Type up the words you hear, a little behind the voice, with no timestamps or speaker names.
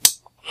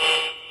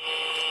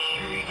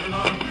Hey,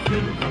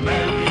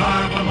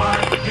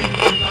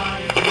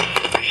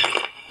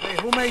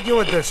 who made you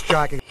a disc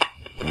jockey?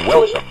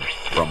 Welcome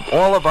from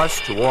all of us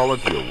to all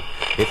of you.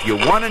 If you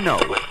want to know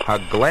how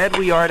glad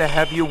we are to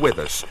have you with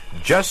us,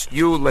 just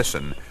you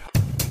listen.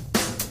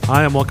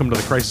 Hi, and welcome to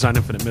the Crisis on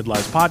Infinite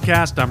Midlives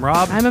podcast. I'm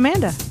Rob. I'm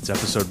Amanda. It's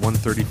episode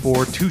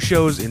 134, 2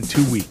 shows in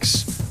 2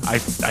 weeks. I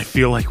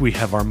feel like we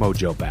have our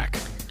mojo back.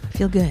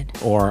 Feel good.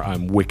 Or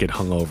I'm wicked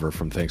hungover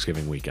from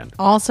Thanksgiving weekend.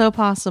 Also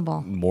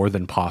possible. More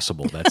than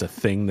possible. That's a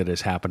thing that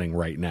is happening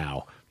right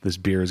now. This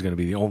beer is going to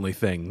be the only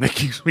thing that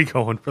keeps me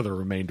going for the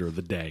remainder of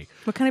the day.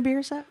 What kind of beer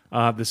is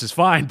that? This is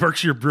fine.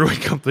 Berkshire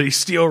Brewing Company,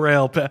 Steel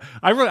Rail.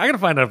 I got to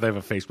find out if they have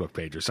a Facebook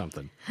page or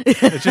something.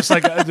 It's just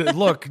like,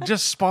 look,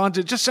 just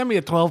sponsor. Just send me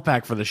a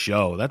 12-pack for the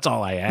show. That's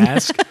all I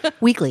ask.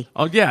 Weekly.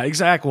 Oh, yeah,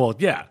 exactly. Well,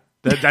 yeah,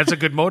 that's a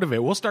good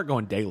motivator. We'll start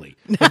going daily.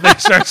 If they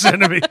start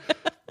sending me,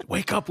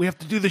 wake up, we have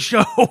to do the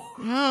show. Oh,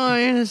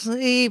 I'm gonna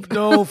sleep.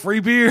 No, free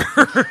beer.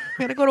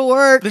 Gotta go to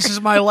work. This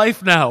is my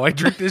life now. I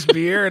drink this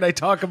beer and I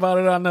talk about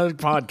it on the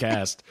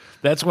podcast.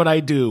 That's what I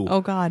do. Oh,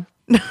 God.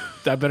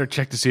 I better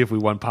check to see if we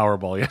won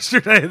Powerball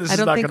yesterday. This is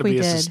don't not think going to be we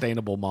a did.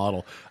 sustainable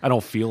model. I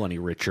don't feel any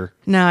richer.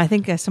 No, I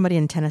think somebody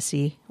in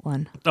Tennessee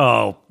won.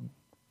 Oh,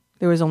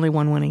 There was only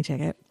one winning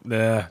ticket.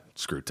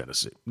 screw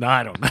Tennessee. No,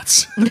 I don't.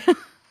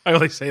 I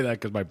only say that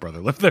because my brother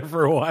lived there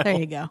for a while. There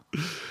you go.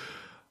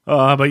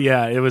 But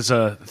yeah, it was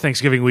a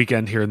Thanksgiving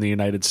weekend here in the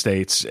United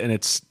States, and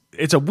it's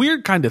a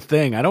weird kind of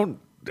thing.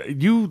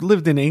 You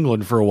lived in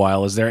England for a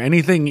while. Is there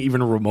anything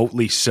even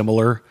remotely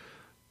similar?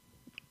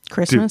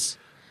 Christmas?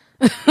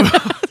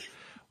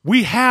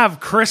 We have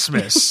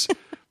Christmas.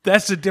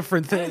 That's a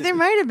different thing. There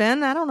might have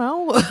been. I don't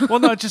know. Well,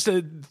 no, it's just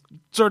a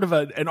sort of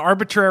an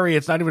arbitrary,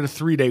 it's not even a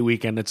 3-day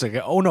weekend. It's like,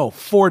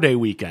 4-day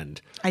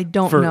weekend. I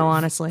don't know,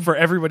 honestly. For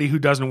everybody who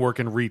doesn't work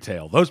in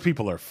retail. Those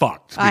people are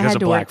fucked I because had of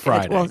to Black work.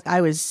 Friday. Well,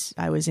 I was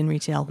in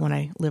retail when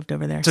I lived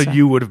over there. So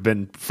you would have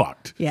been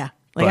fucked. Yeah.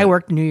 Like But- I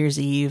worked New Year's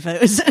Eve.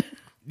 It was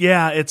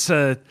Yeah, it's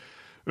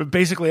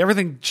basically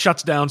everything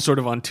shuts down sort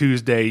of on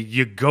Tuesday.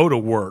 You go to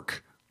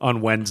work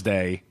on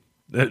Wednesday.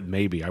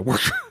 Maybe I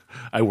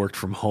worked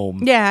from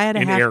home. Yeah, I had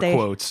a in half air day.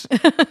 quotes.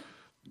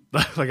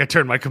 Like I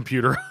turned my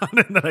computer on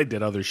and then I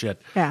did other shit.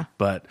 Yeah.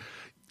 But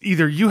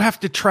either you have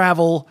to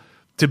travel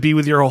to be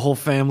with your whole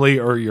family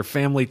or your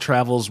family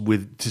travels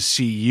to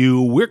see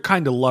you. We're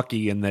kind of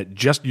lucky in that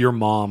just your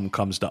mom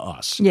comes to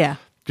us. Yeah.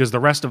 Because the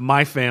rest of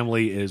my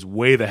family is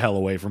way the hell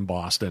away from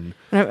Boston.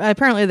 And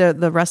apparently,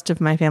 the rest of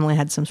my family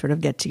had some sort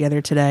of get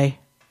together today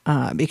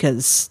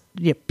because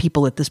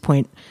people at this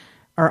point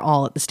are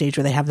all at the stage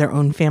where they have their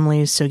own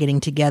families. So getting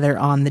together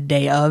on the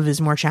day of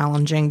is more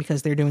challenging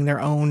because they're doing their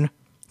own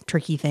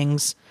tricky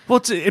things.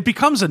 Well, it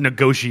becomes a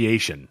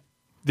negotiation.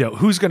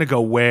 Who's going to go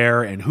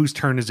where and whose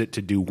turn is it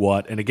to do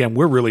what? And again,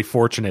 we're really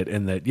fortunate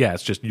in that,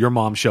 it's just your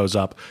mom shows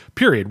up,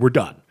 period, we're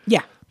done.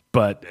 Yeah.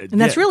 But And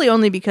that's really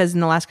only because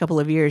in the last couple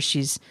of years,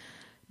 she's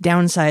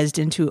downsized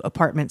into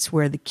apartments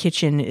where the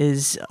kitchen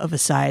is of a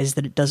size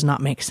that it does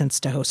not make sense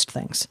to host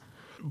things.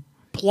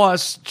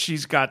 Plus,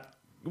 she's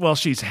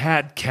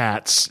had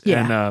cats.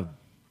 Yeah.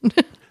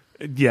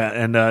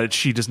 And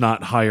she does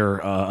not hire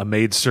a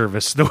maid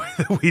service the way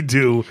that we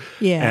do.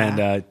 Yeah.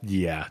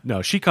 And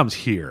no, she comes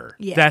here.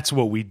 Yeah. That's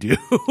what we do.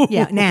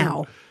 Yeah,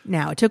 now.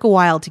 It took a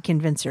while to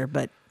convince her,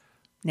 but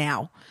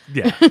now.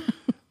 Yeah.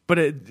 But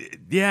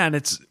and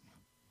it's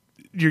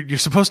you're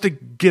supposed to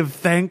give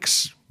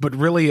thanks, but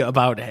really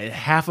about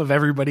half of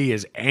everybody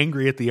is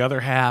angry at the other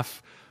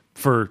half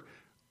for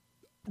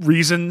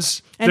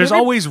reasons. And There's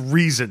always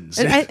reasons.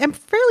 And I'm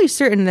fairly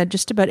certain that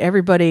just about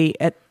everybody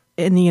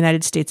in the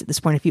United States at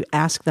this point, if you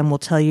ask them, will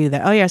tell you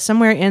that, oh yeah,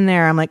 somewhere in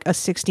there I'm like a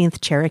 16th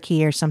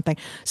Cherokee or something.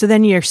 So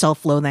then you're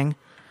self-loathing.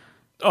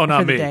 Oh, not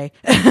for the me. day.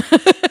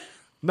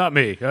 Not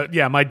me.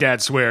 My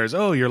dad swears,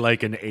 oh, you're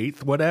like an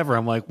 8th, whatever.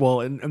 I'm like,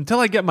 well, until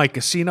I get my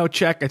casino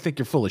check, I think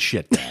you're full of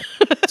shit, Dad.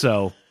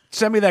 So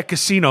send me that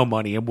casino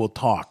money and we'll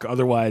talk.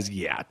 Otherwise,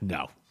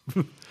 no.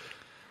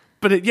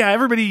 But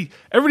everybody's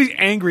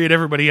angry at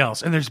everybody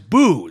else, and there's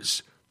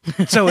booze.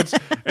 So it's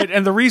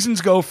and the reasons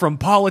go from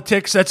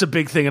politics. That's a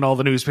big thing in all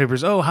the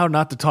newspapers. Oh, how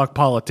not to talk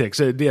politics.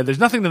 There's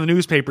nothing in the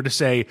newspaper to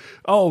say,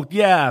 oh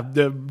yeah,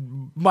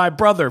 my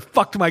brother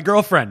fucked my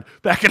girlfriend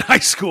back in high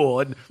school,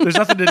 and there's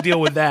nothing to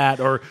deal with that.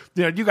 Or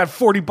you got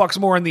 $40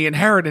 more in the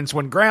inheritance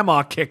when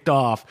grandma kicked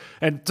off,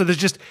 and so there's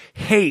just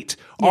hate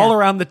all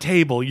around the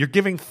table. You're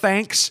giving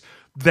thanks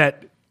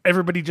that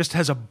everybody just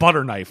has a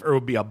butter knife, or it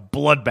would be a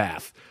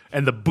bloodbath.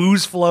 And the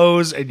booze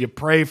flows, and you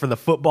pray for the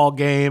football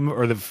game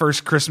or the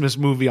first Christmas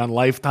movie on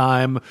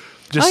Lifetime.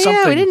 Just something.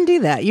 Yeah, we didn't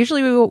do that.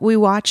 Usually we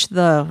watch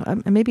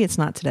the maybe it's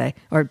not today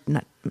or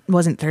not. It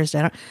wasn't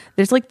Thursday.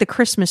 There's like the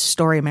Christmas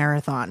Story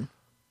marathon.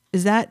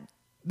 Is that?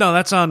 No,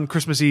 that's on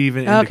Christmas Eve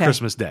and into Okay.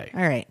 Christmas Day.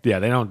 All right. Yeah,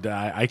 they don't.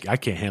 I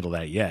can't handle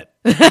that yet.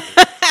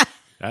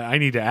 I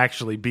need to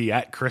actually be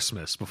at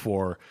Christmas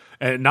before.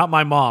 Not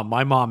my mom.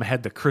 My mom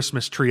had the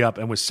Christmas tree up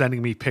and was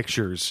sending me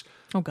pictures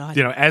Oh, God.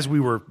 as we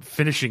were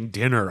finishing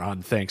dinner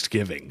on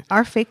Thanksgiving.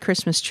 Our fake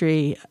Christmas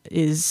tree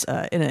is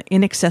in an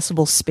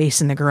inaccessible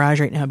space in the garage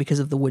right now because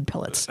of the wood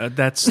pellets.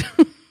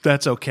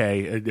 That's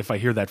okay. If I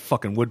hear that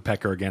fucking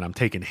woodpecker again, I'm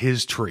taking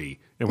his tree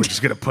and we're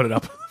just going to put it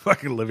up in the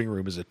fucking living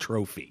room as a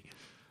trophy.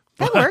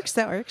 That works.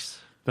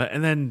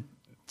 And then,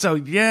 so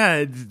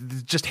yeah,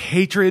 just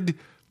hatred,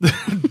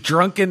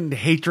 drunken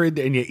hatred,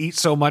 and you eat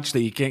so much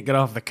that you can't get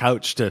off the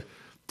couch to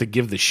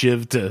give the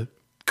shiv to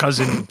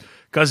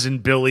cousin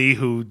Billy,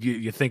 who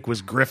you think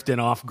was grifting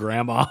off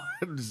grandma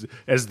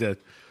as the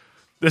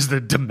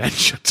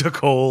dementia took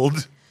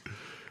hold.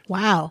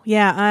 Wow.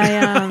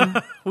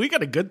 Yeah, We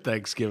got a good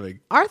Thanksgiving.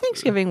 our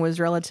Thanksgiving was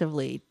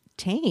relatively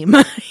tame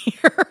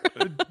here.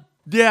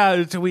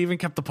 Yeah, so we even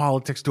kept the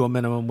politics to a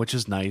minimum, which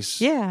is nice.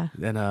 Yeah.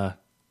 And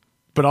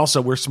but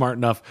also we're smart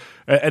enough.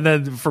 And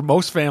then for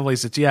most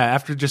families, it's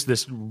after just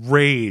this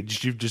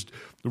rage, you've just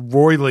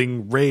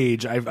roiling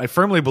rage. I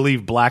firmly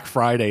believe Black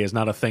Friday is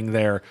not a thing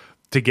there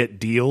to get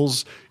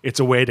deals. It's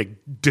a way to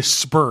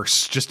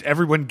disperse. Just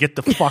everyone get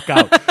the fuck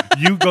out.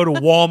 You go to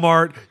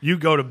Walmart, you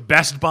go to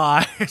Best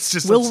Buy. It's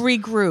just We'll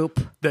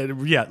regroup.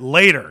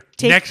 Later.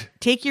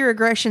 Take your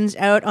aggressions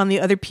out on the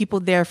other people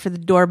there for the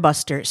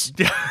doorbusters.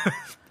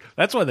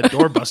 That's why the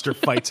doorbuster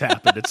fights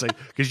happen. It's like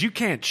because you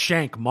can't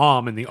shank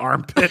mom in the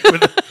armpit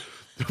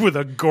with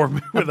a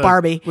gourmet with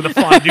Barbie with a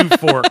fondue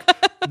fork.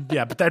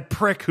 Yeah, but that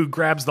prick who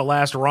grabs the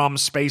last ROM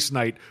Space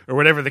Knight or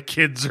whatever the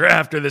kids are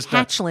after this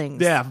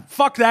Hatchlings. Yeah,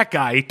 fuck that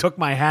guy. He took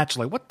my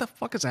hatchling. What the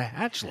fuck is a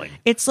hatchling?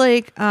 It's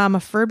like a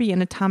Furby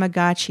and a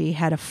Tamagotchi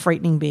had a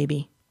frightening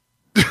baby.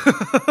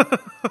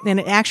 And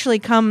it actually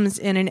comes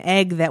in an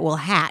egg that will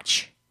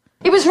hatch.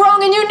 He was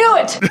wrong and you knew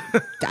it.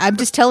 I'm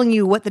just telling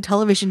you what the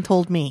television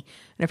told me.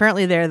 And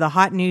apparently they're the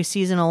hot new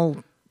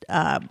seasonal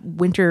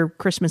winter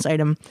Christmas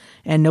item,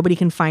 and nobody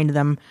can find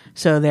them.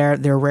 So they're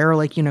rare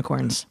like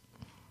unicorns.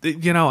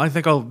 I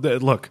think I'll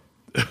look.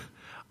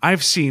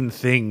 I've seen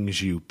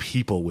things you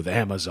people with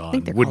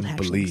Amazon wouldn't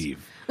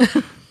believe.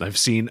 I've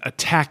seen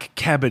attack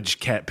Cabbage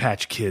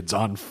Patch Kids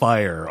on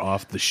fire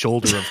off the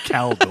shoulder of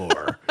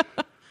Caldor.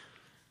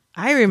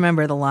 I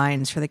remember the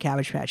lines for the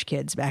Cabbage Patch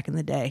Kids back in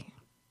the day.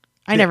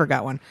 I never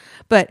got one,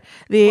 but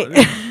me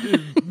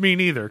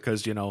neither,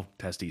 because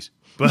testes.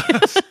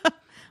 But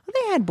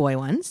they had boy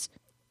ones.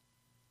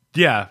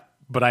 Yeah,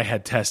 but I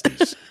had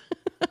testes.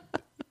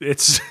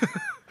 It's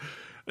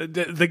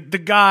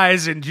the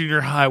guys in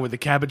junior high with the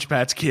Cabbage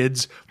Patch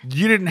Kids.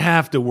 You didn't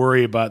have to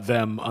worry about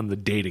them on the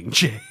dating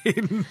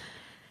chain.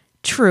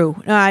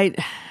 True. I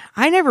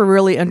never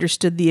really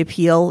understood the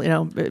appeal.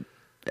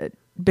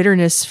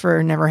 Bitterness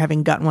for never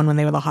having gotten one when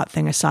they were the hot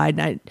thing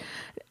aside.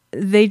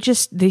 They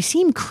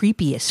seem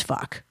creepy as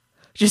fuck.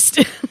 Just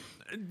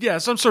yeah,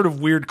 some sort of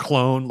weird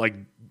clone, like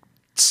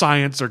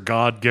science or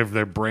God give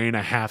their brain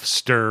a half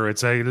stir.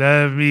 It's like,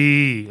 love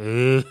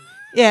me.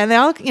 Yeah, and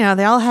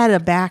they all had a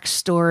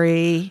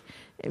backstory.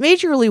 It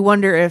made you really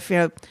wonder if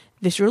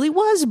this really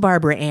was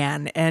Barbara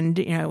Ann, and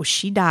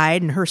she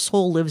died, and her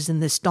soul lives in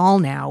this doll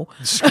now,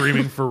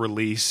 screaming for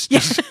release,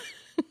 just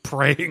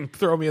praying,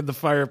 throw me in the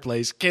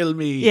fireplace, kill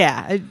me.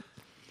 Yeah,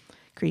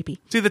 creepy.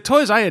 See, the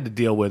toys I had to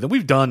deal with, and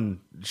we've done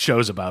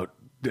shows about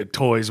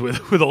toys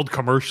with old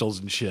commercials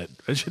and shit.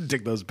 I should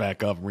dig those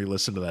back up and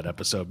re-listen to that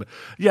episode. But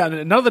yeah,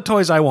 none of the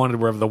toys I wanted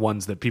were the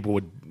ones that people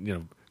would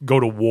go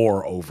to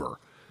war over.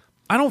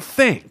 I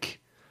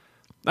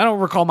don't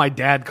recall my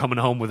dad coming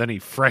home with any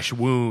fresh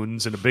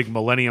wounds and a big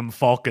Millennium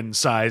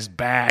Falcon-sized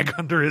bag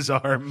under his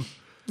arm.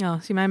 Oh,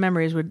 see, my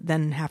memories would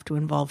then have to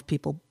involve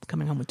people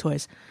coming home with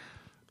toys.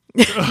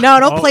 No,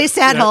 don't play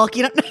Sad Hulk.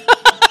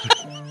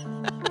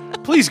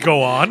 Please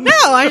go on.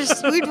 No,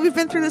 we've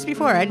been through this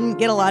before. I didn't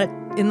get a lot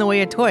in the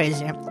way of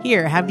toys.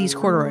 Here, have these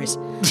corduroys.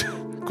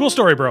 Cool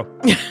story, bro. All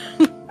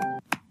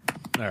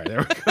right,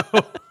 there we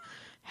go.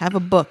 Have a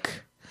book.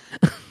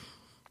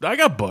 I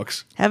got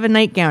books. Have a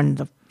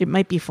nightgown. It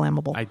might be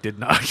flammable. I did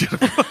not.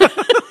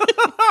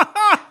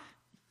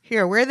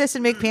 Here, wear this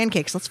and make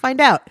pancakes. Let's find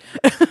out.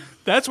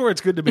 That's where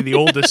it's good to be the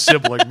oldest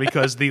sibling,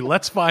 because the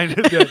let's find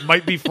it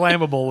might be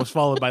flammable was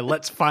followed by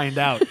let's find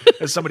out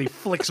as somebody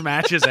flicks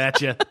matches at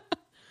you.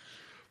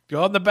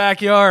 Go in the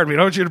backyard. We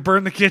don't want you to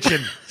burn the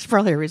kitchen. It's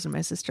probably a reason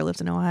my sister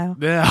lives in Ohio.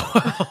 Yeah.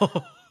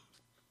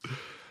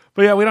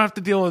 But yeah, we don't have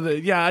to deal with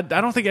it. Yeah, I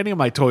don't think any of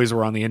my toys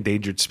were on the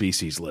endangered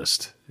species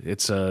list.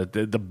 It's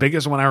the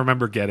biggest one I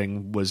remember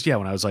getting was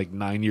when I was like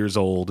 9 years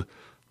old,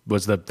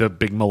 was the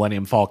big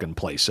Millennium Falcon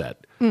playset.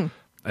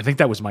 I think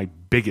that was my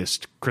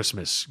biggest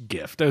Christmas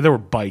gift. There were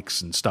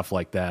bikes and stuff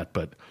like that,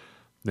 but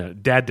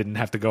Dad didn't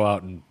have to go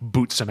out and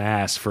boot some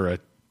ass for a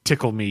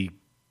Tickle Me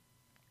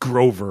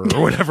Grover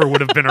or whatever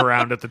would have been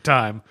around at the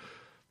time.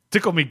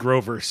 Tickle Me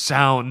Grover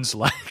sounds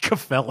like a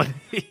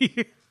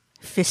felony.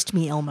 Fist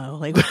Me Elmo.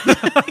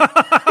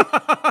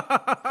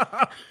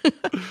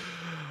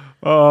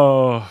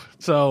 Oh,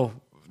 so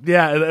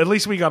yeah, at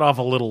least we got off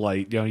a little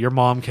light. Your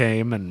mom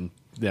came, and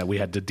we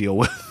had to deal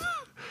with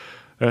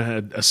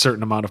a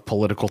certain amount of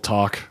political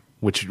talk,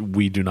 which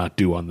we do not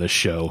do on this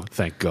show,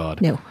 thank God.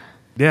 No.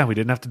 Yeah, we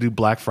didn't have to do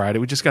Black Friday.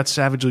 We just got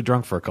savagely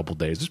drunk for a couple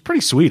days. It was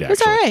pretty sweet, actually.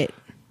 It's all right.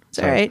 It's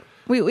all right.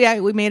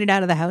 We made it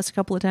out of the house a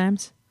couple of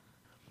times.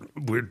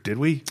 Did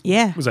we?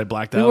 Yeah. Was I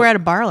blacked We out? were at a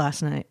bar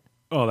last night.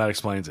 Oh, that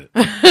explains it.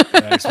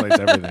 That explains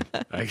everything.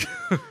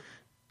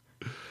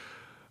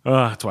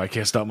 That's why I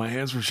can't stop my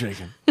hands from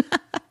shaking. I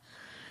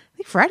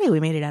think Friday we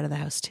made it out of the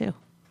house too.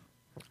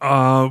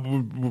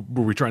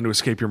 Were we trying to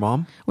escape your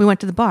mom? We went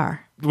to the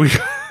bar.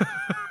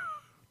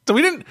 So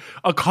we didn't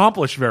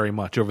accomplish very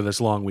much over this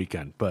long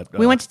weekend, but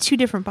We went to 2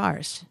 different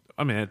bars.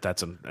 I mean,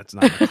 that's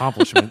not an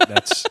accomplishment.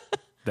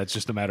 That's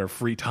just a matter of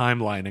free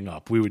time lining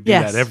up. We would do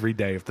Yes. that every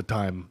day if the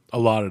time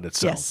allotted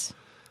itself. Yes.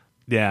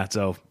 Yeah.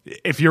 So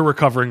if you're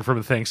recovering from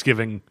a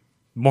Thanksgiving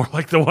more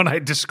like the one I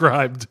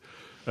described,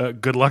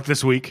 good luck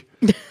this week.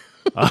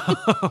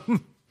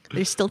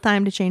 There's still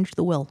time to change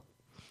the will.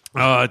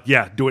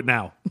 Yeah, do it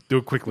now. Do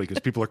it quickly because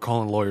people are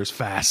calling lawyers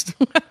fast.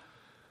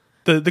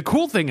 The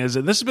cool thing is,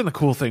 and this has been the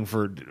cool thing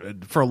for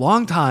a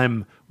long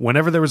time,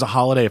 whenever there was a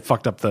holiday, it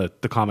fucked up the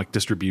comic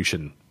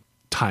distribution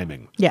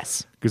timing.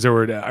 Yes. Because I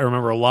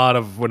remember a lot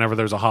of whenever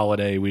there's a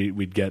holiday,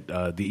 we'd get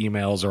the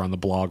emails or on the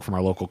blog from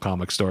our local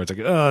comic store. It's like,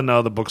 oh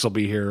no, the books will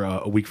be here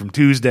a week from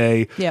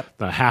Tuesday. Yep.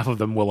 Half of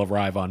them will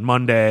arrive on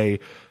Monday,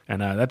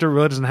 and that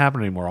really doesn't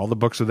happen anymore. All the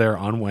books are there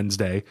on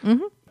Wednesday.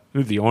 Mm-hmm.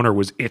 The owner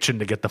was itching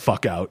to get the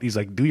fuck out. He's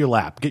like, do your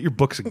lap, get your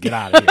books and get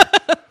out of here.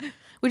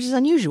 Which is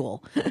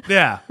unusual.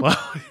 Yeah, well,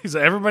 he's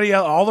like, everybody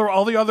else,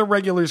 all the other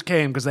regulars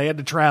came because they had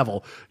to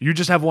travel. You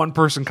just have one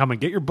person come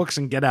and get your books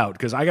and get out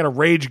because I got a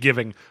rage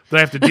giving that I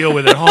have to deal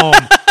with at home,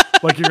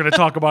 like you're going to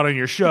talk about on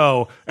your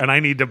show, and I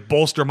need to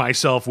bolster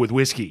myself with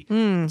whiskey.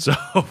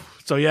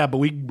 So yeah, but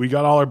we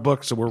got all our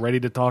books, so we're ready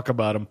to talk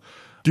about them.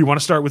 Do you want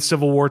to start with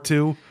Civil War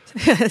II?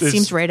 It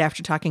seems right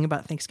after talking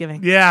about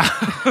Thanksgiving. Yeah.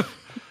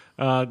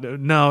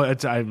 No,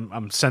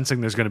 I'm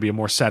sensing there's going to be a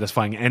more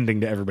satisfying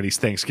ending to everybody's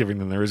Thanksgiving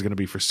than there is going to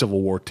be for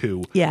Civil War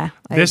II. Yeah,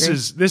 I This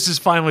agree. is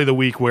finally the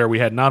week where we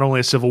had not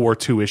only a Civil War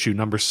II issue,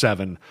 number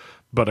 7,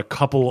 but a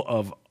couple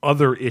of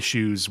other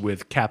issues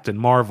with Captain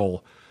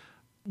Marvel,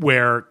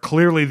 where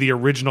clearly the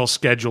original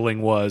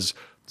scheduling was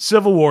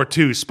Civil War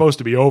II is supposed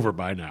to be over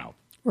by now.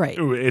 Right.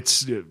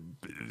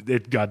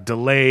 It got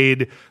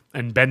delayed,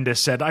 and Bendis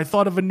said, I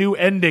thought of a new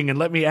ending and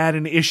let me add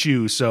an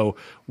issue. So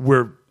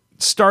we're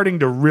starting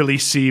to really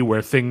see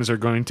where things are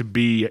going to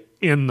be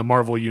in the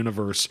Marvel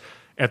Universe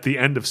at the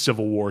end of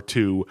Civil War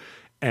II,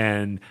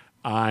 and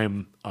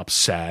I'm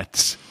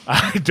upset.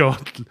 I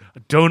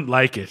don't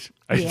like it.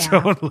 I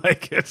don't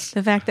like it.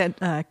 The fact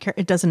that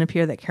it doesn't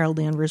appear that Carol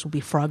Danvers will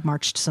be frog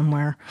marched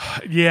somewhere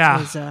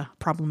Yeah. is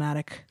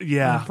problematic.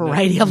 Yeah, on a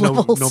variety of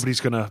levels. Nobody's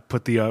going to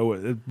put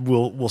the.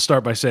 We'll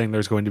start by saying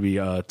there's going to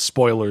be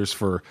spoilers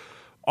for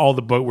all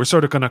the book. We're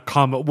sort of going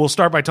to We'll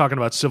start by talking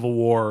about Civil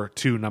War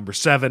II, number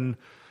 7,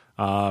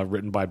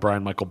 written by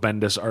Brian Michael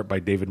Bendis, art by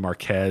David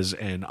Marquez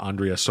and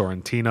Andrea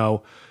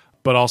Sorrentino.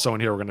 But also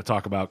in here, we're going to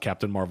talk about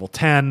Captain Marvel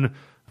 10,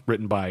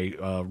 written by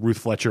Ruth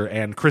Fletcher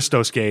and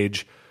Christos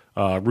Gage.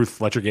 Ruth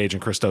Fletcher Gage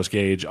and Christos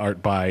Gage,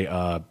 art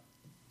by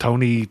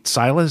Tony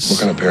Silas. What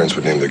kind of parents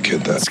would name their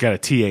kid that? It's got a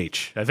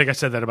TH. I think I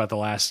said that about the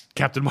last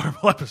Captain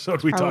Marvel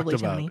episode we Probably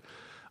talked about. Tony.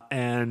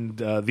 And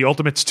The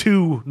Ultimates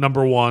 2,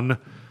 number 1,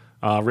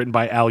 written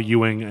by Al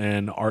Ewing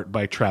and art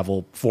by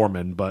Travel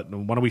Foreman. But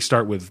why don't we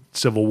start with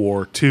Civil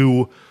War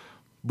 2?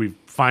 We've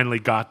finally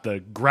got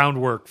the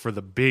groundwork for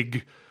the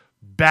big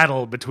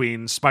battle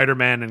between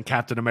Spider-Man and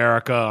Captain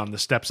America on the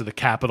steps of the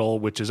Capitol,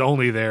 which is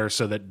only there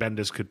so that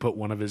Bendis could put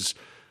one of his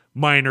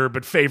minor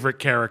but favorite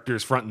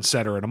characters front and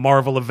center at a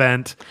Marvel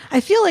event.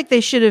 I feel like they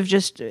should have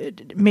just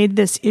made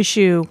this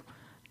issue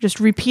just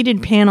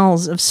repeated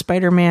panels of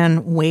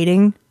Spider-Man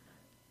waiting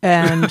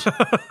and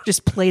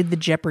just played the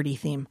Jeopardy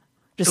theme.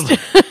 Just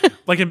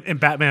Like in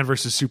Batman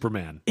versus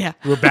Superman. Yeah.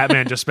 Where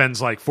Batman just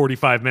spends like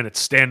 45 minutes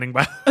standing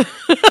by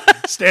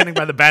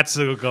the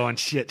Batsuit going,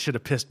 shit, should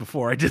have pissed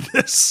before I did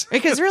this.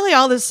 because really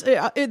all this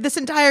this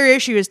entire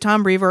issue is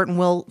Tom Brevoort and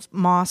Will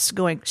Moss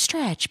going,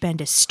 stretch,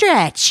 Bendis,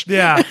 stretch.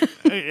 Yeah.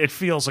 It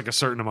feels like a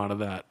certain amount of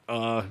that.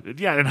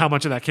 Yeah, and how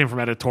much of that came from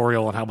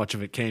editorial and how much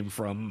of it came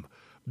from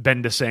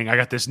Bendis saying, I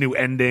got this new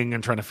ending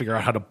and trying to figure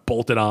out how to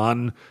bolt it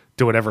on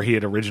to whatever he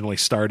had originally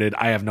started.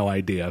 I have no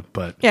idea,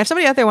 but Yeah, if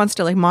somebody out there wants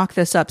to like mock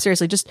this up,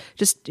 seriously, just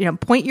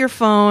point your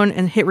phone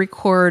and hit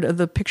record of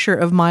the picture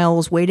of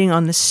Miles waiting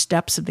on the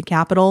steps of the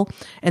Capitol,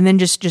 and then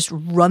just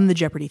run the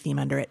Jeopardy theme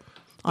under it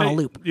on a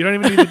loop. You don't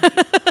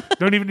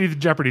even need the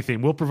Jeopardy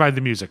theme. We'll provide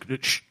the music.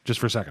 Shh, just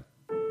for a second.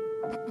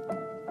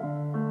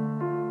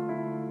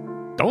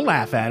 Don't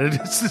laugh at it.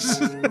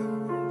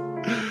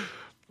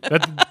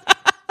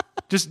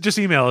 Just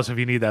email us if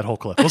you need that whole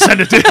clip. We'll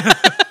send it to you.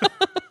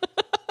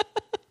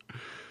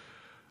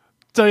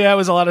 So yeah, it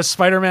was a lot of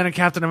Spider-Man and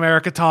Captain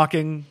America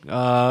talking.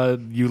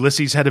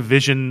 Ulysses had a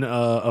vision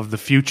of the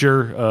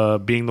future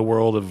being the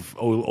world of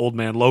Old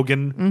Man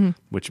Logan,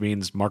 which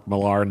means Mark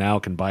Millar now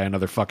can buy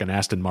another fucking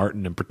Aston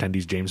Martin and pretend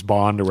he's James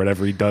Bond or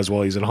whatever he does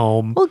while he's at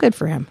home. Well, good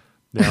for him.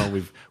 You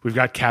know, we've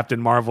got Captain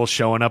Marvel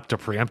showing up to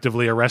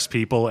preemptively arrest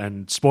people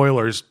and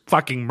spoilers,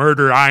 fucking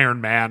murder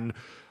Iron Man.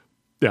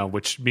 Yeah,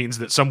 which means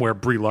that somewhere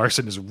Brie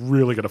Larson is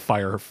really going to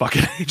fire her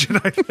fucking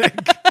agent, I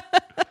think.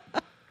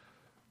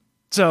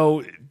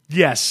 So,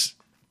 yes,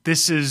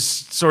 this is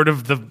sort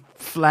of the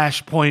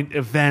Flashpoint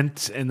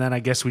event, and then I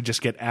guess we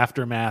just get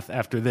aftermath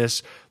after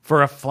this.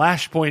 For a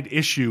Flashpoint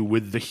issue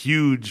with the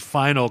huge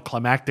final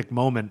climactic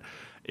moment,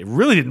 it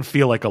really didn't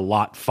feel like a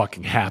lot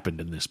fucking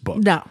happened in this book.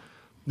 No.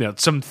 You know,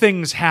 some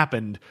things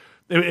happened.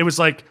 It was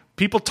like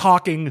people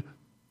talking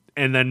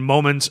and then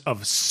moments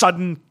of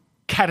sudden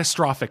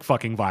catastrophic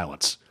fucking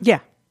violence Yeah.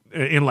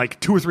 in like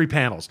 2 or 3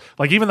 panels.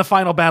 Like even the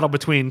final battle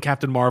between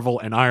Captain Marvel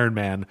and Iron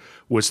Man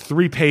was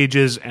 3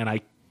 pages, and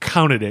I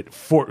counted it.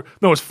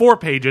 It was 4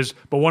 pages,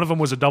 but one of them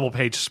was a double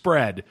page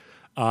spread,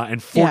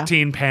 and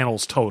 14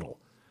 panels total.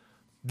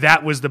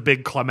 That was the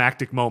big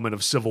climactic moment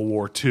of Civil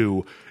War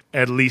II,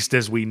 at least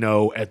as we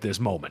know at this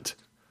moment.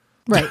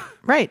 Right.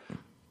 Right.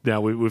 Now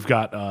we've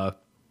got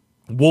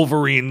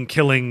Wolverine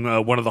killing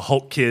one of the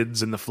Hulk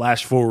kids in the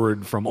flash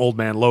forward from Old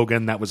Man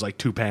Logan. That was like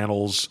 2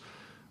 panels.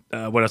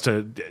 What else?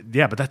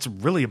 But that's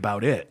really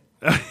about it.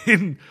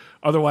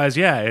 Otherwise,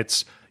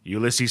 it's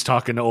Ulysses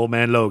talking to Old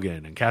Man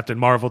Logan, and Captain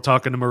Marvel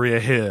talking to Maria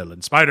Hill,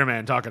 and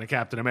Spider-Man talking to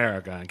Captain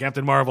America, and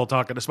Captain Marvel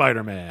talking to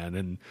Spider-Man,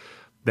 and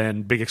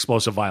then big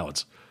explosive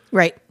violence.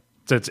 Right.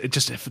 So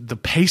the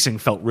pacing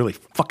felt really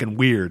fucking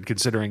weird,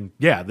 considering,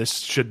 this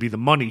should be the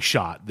money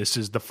shot. This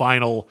is the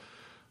final.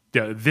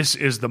 This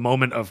is the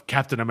moment of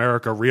Captain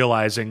America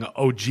realizing,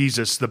 oh,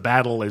 Jesus, the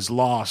battle is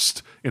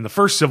lost in the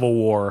first Civil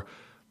War.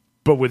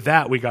 But with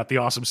that, we got the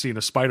awesome scene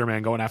of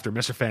Spider-Man going after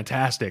Mr.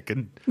 Fantastic,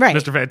 and Right.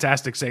 Mr.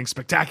 Fantastic saying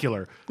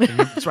spectacular,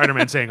 and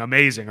Spider-Man saying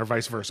amazing, or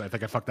vice versa. I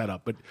think I fucked that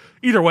up. But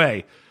either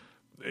way,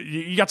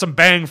 you got some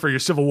bang for your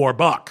Civil War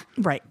buck.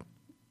 Right.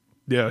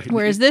 Yeah.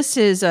 Whereas this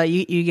is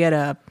you get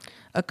a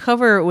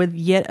cover with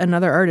yet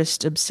another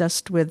artist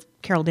obsessed with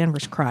Carol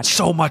Danvers' crotch.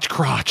 So much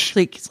crotch.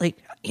 It's like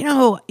you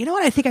know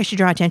what I think I should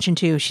draw attention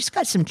to? She's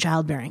got some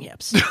childbearing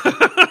hips.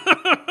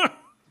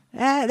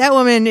 That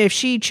woman, if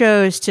she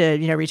chose to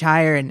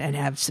retire and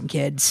have some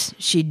kids,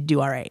 she'd do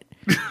all right.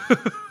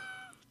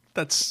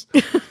 That's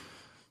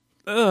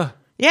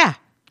Yeah.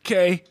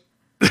 okay.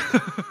 Well,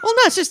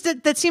 no, it's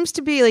just that seems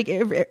to be like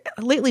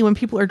lately when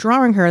people are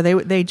drawing her,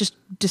 they just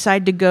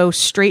decide to go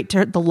straight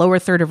to the lower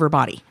third of her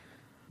body.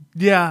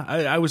 Yeah,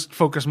 I was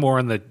focused more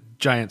on the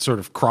giant sort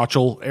of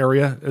crotchal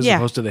area as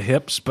opposed to the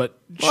hips, but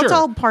Well, sure. it's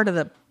all part of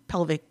the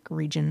pelvic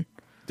region.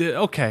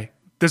 Okay.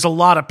 There's a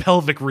lot of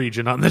pelvic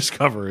region on this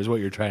cover, is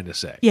what you're trying to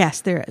say.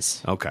 Yes, there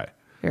is. Okay.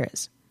 There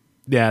is.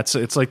 Yeah,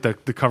 it's like the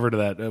cover to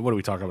that. What did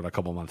we talk about a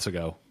couple months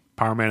ago?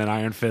 Power Man and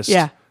Iron Fist.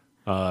 Yeah.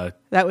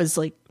 That was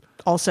like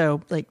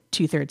also like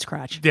 2/3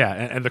 crotch. Yeah,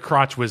 and the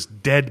crotch was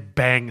dead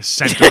bang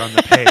center on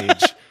the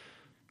page.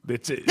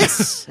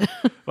 It's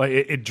like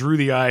it drew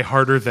the eye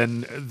harder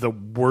than the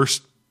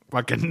worst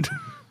fucking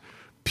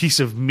piece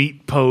of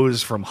meat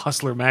pose from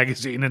Hustler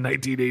magazine in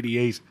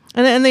 1988.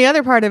 And the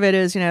other part of it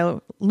is,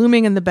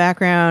 looming in the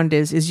background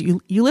is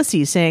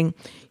Ulysses saying,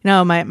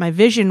 my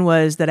vision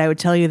was that I would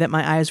tell you that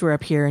my eyes were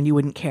up here and you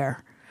wouldn't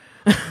care.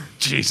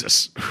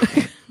 Jesus.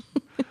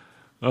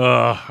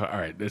 All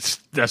right,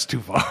 that's too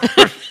far.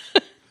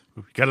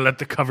 We gotta let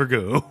the cover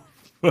go.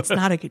 It's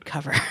not a good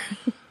cover.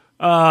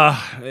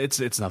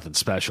 It's nothing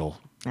special,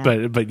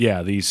 but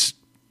yeah,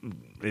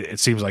 it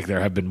seems like there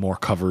have been more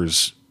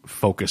covers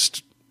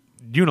focused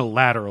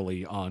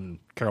unilaterally on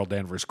Carol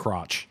Danvers'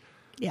 crotch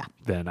Yeah.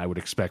 than I would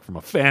expect from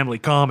a family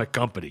comic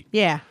company.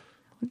 Yeah.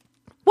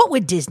 What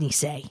would Disney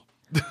say?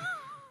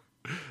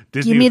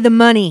 Disney, Give me the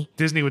money.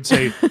 Disney would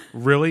say,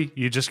 "Really?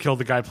 You just killed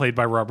the guy played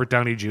by Robert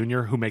Downey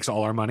Jr., who makes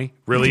all our money?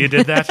 Really, you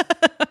did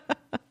that?"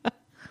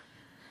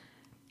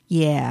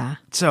 Yeah.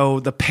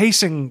 So the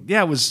pacing,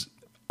 was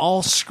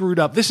all screwed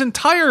up. This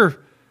entire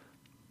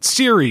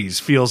series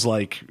feels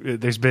like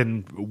there's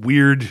been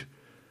weird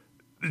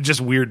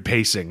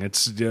pacing.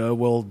 It's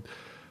we'll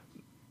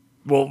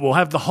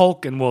have the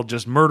Hulk and we'll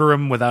just murder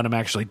him without him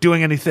actually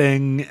doing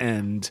anything,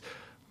 and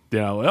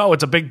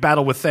it's a big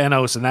battle with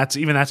Thanos, and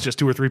that's just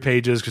 2 or 3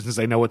 pages because since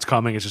they know what's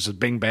coming, it's just a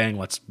bing bang.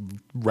 Let's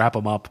wrap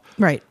them up.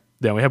 Right.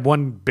 Yeah, we had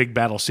one big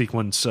battle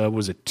sequence.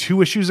 Was it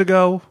 2 issues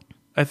ago?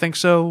 I think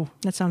so.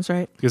 That sounds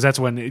right. Because that's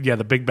when,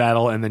 the big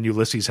battle, and then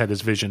Ulysses had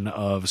his vision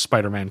of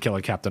Spider-Man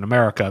killing Captain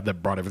America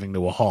that brought everything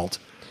to a halt.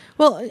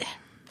 Well,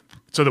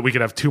 So that we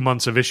could have 2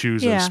 months of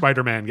issues Yeah. of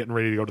Spider-Man getting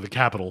ready to go to the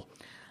Capitol.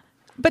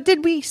 but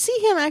did we see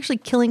him actually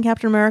killing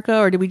Captain America,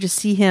 or did we just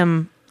see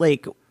him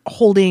like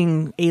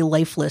holding a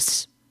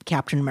lifeless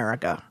Captain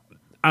America?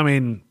 I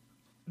mean,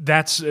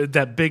 that's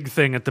that big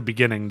thing at the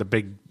beginning, the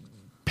big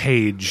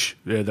page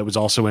that was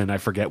also in, I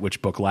forget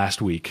which book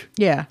last week.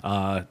 Yeah.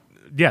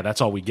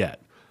 That's all we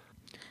get.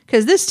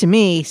 Because this, to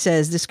me,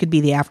 says this could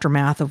be the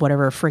aftermath of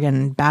whatever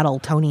friggin' battle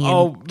Tony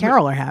and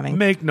Carol are having.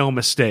 Make no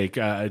mistake,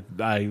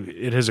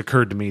 it has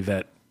occurred to me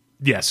that,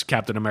 yes,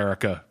 Captain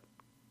America,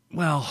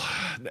 well,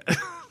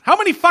 how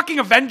many fucking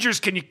Avengers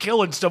can you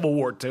kill in Civil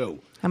War II?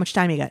 How much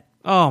time you got?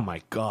 Oh,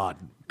 my God.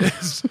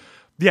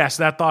 Yes,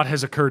 that thought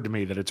has occurred to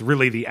me, that it's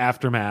really the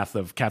aftermath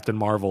of Captain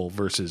Marvel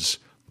versus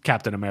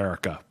Captain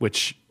America,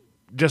 which,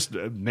 just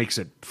makes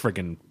it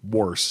friggin'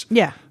 worse.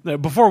 Yeah.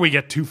 Before we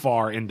get too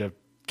far into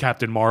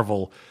Captain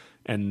Marvel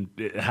and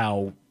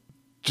how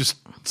just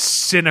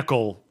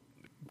cynical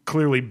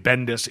clearly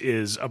Bendis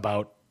is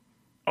about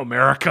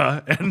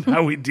America and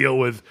how we deal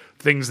with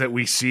things that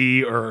we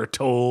see or are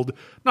told.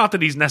 Not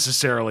that he's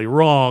necessarily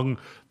wrong,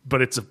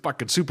 but it's a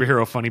fucking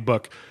superhero funny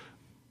book.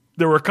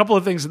 There were a couple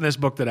of things in this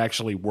book that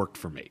actually worked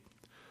for me.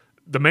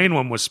 The main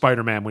one was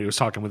Spider-Man when he was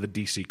talking with the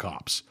DC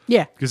cops.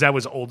 Yeah. Because that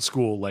was old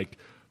school, like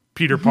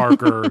Peter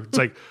Parker. It's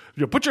like,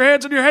 put your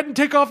hands on your head and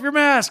take off your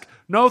mask.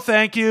 No,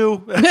 thank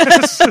you.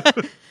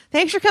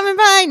 Thanks for coming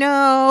by.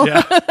 No.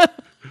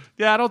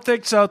 Yeah, I don't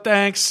think so.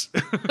 Thanks.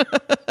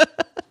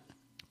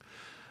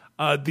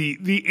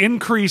 The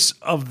increase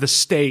of the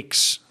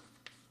stakes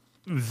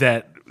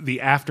that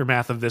the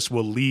aftermath of this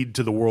will lead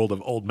to the world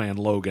of Old Man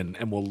Logan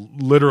and will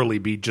literally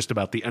be just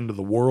about the end of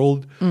the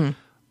world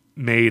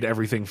made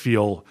everything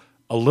feel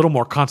a little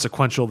more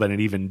consequential than it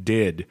even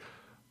did,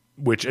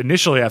 which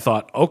initially I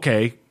thought,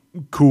 okay,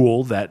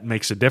 cool, that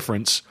makes a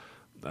difference.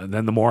 And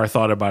then the more I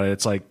thought about it,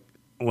 it's like,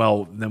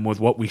 well, then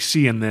with what we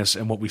see in this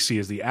and what we see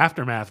as the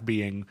aftermath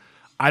being,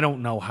 I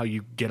don't know how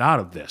you get out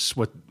of this.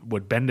 What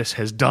Bendis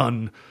has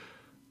done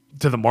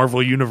to the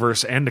Marvel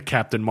Universe and to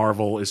Captain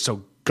Marvel is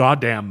so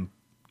goddamn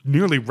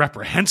nearly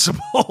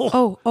reprehensible.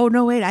 Oh,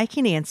 no, wait, I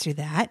can answer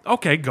that.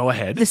 Okay, go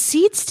ahead. The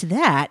seeds to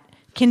that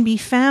can be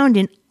found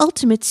in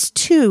Ultimates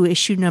 2,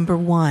 issue number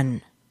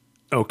 1.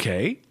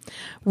 Okay.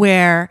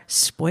 Where,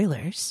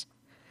 spoilers,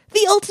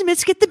 the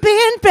Ultimates get the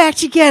band back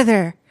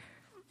together.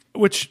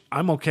 Which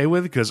I'm okay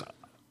with because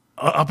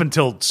up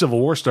until Civil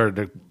War started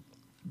to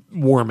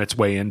worm its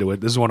way into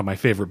it, this is one of my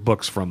favorite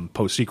books from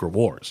post-Secret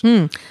Wars.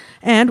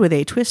 And with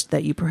a twist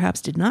that you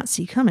perhaps did not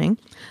see coming,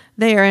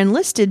 they are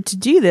enlisted to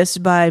do this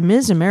by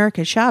Ms.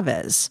 America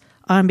Chavez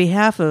on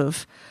behalf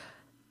of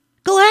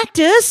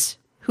Galactus,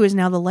 who is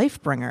now the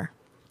Lifebringer,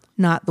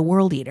 not the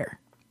World Eater.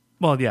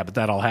 Well, yeah, but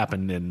that all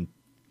happened in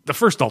the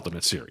first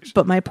Ultimate series.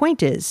 But my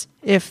point is,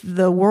 if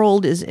the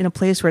world is in a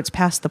place where it's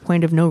past the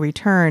point of no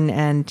return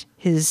and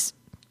his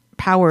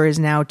power is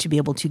now to be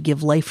able to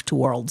give life to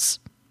worlds,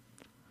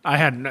 I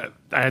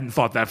hadn't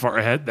thought that far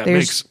ahead.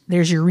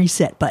 There's your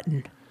reset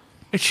button.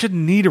 It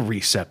shouldn't need a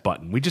reset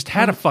button. We just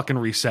had a fucking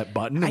reset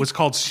button. It was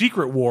called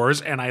Secret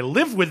Wars, and I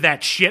lived with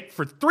that shit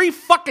for 3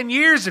 fucking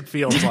years, it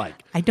feels like.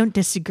 I don't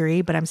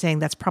disagree, but I'm saying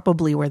that's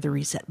probably where the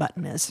reset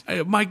button is.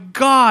 My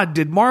God,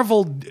 did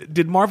Marvel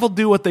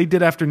do what they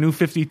did after New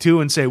 52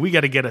 and say, we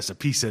got to get us a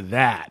piece of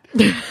that?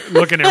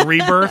 Looking at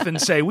Rebirth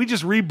and say, we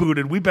just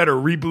rebooted. We better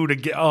reboot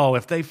again. Oh,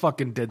 if they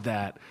fucking did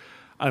that,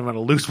 I'm going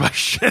to lose my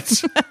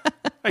shit.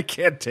 I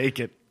can't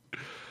take it.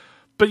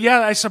 But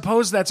yeah, I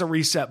suppose that's a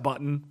reset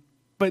button.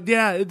 But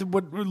yeah,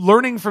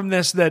 learning from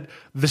this that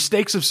the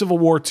stakes of Civil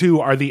War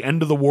II are the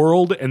end of the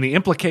world, and the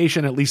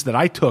implication, at least that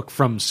I took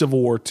from Civil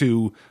War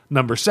II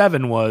number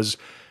 7 was,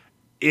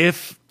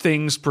 if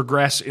things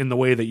progress in the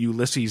way that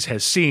Ulysses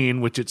has seen,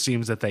 which it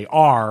seems that they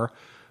are,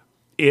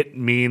 it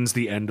means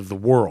the end of the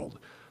world.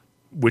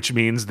 Which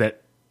means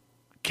that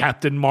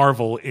Captain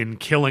Marvel, in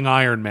killing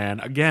Iron Man,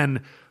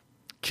 again,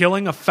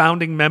 killing a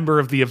founding member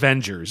of the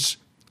Avengers.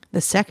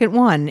 The second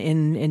one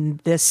in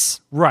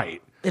this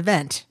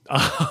event.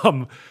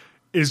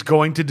 Is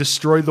going to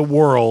destroy the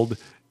world,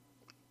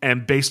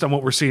 and based on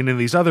what we're seeing in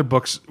these other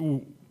books,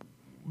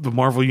 the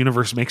Marvel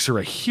Universe makes her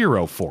a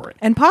hero for it.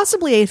 And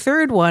possibly a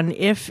third one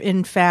if,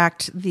 in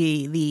fact,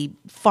 the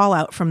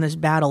fallout from this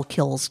battle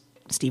kills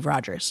Steve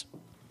Rogers.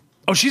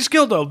 Oh, she's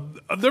killed there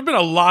have been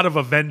a lot of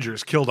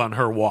Avengers killed on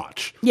her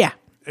watch. Yeah.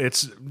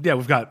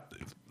 We've got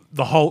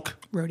the Hulk.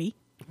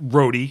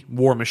 Rhodey,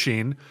 War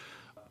Machine.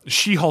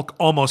 She-Hulk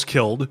almost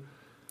killed.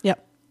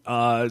 Yep.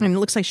 And it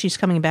looks like she's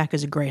coming back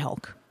as a Grey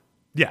Hulk.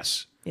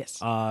 Yes. Yes.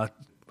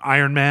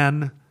 Iron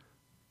Man.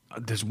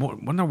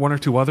 Wasn't there one or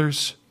two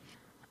others?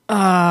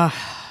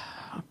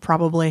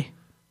 Probably.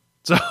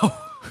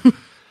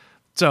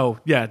 So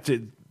yeah,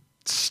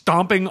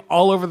 stomping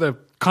all over the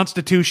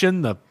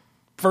Constitution, the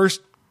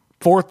First,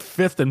 Fourth,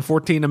 Fifth, and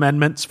 14th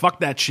Amendments.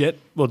 Fuck that shit.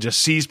 We'll just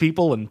seize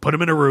people and put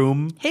them in a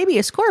room.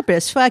 Habeas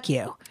corpus, fuck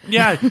you.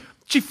 Yeah,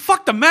 she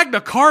fucked the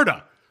Magna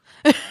Carta.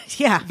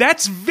 Yeah.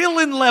 That's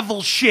villain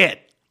level shit.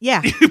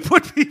 Yeah. You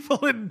put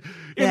people in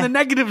the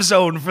negative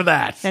zone for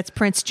that. That's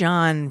Prince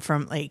John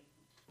from, like,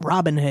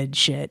 Robin Hood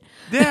shit.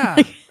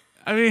 Yeah.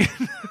 I mean,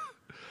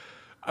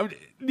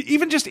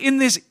 even just in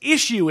this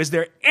issue, is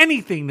there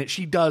anything that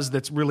she does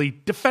that's really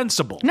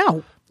defensible?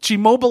 No. She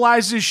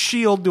mobilizes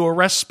S.H.I.E.L.D. to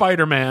arrest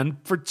Spider-Man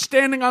for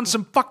standing on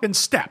some fucking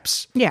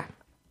steps. Yeah.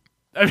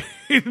 I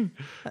mean,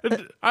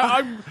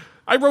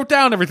 I wrote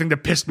down everything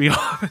that pissed me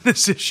off in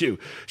this issue.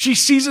 She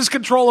seizes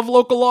control of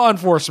local law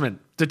enforcement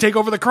to take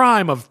over the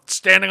crime of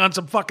standing on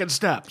some fucking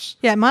steps.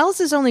 Yeah,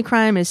 Miles' only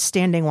crime is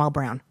standing while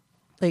brown.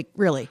 Like,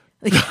 really.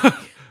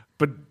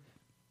 But,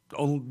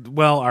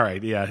 well, all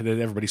right, yeah,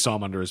 everybody saw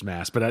him under his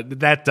mask, but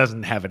that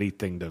doesn't have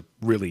anything to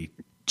really...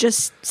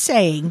 Just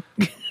saying.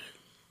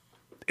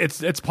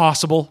 It's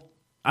possible.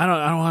 I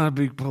don't want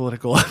to be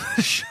political on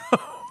this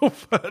show,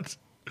 but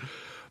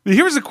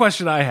here's a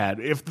question I had.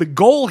 If the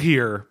goal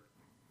here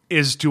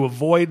is to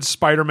avoid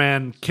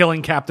Spider-Man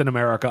killing Captain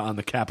America on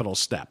the Capitol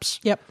steps.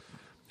 Yep.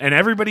 And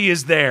everybody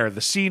is there.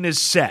 The scene is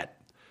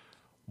set.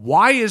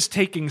 Why is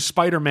taking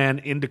Spider-Man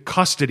into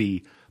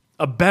custody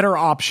a better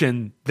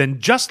option than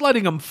just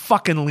letting him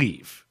fucking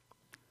leave?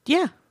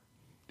 Yeah.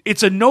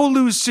 It's a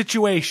no-lose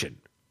situation.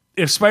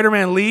 If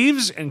Spider-Man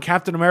leaves and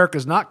Captain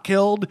America's not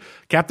killed,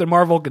 Captain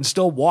Marvel can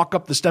still walk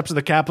up the steps of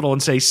the Capitol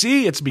and say,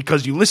 see, it's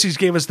because Ulysses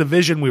gave us the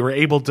vision, we were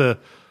able to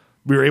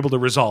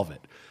resolve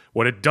it.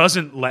 What it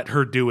doesn't let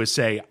her do is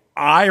say,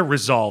 I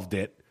resolved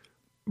it.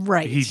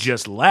 Right. He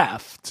just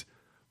left.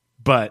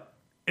 But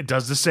it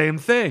does the same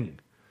thing.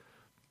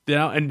 You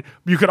know, and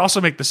you could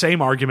also make the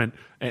same argument,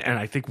 and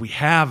I think we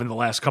have in the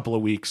last couple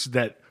of weeks,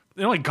 that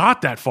they only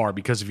got that far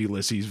because of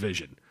Ulysses'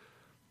 vision.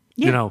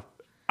 Yeah. You know,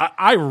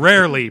 I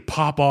rarely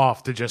pop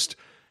off to just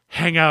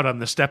hang out on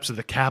the steps of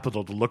the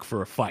Capitol to look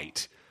for a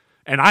fight.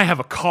 And I have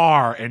a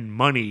car and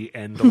money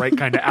and the right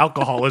kind of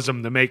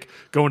alcoholism to make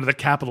going to the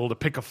Capitol to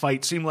pick a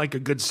fight seem like a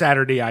good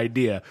Saturday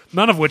idea,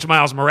 none of which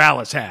Miles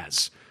Morales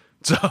has.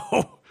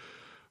 So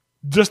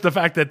just the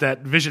fact that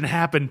vision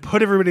happened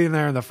put everybody in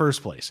there in the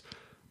first place.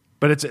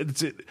 But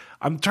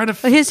I'm trying to...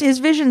 But his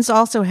visions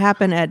also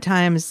happen at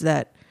times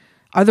that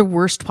are the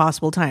worst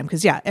possible time.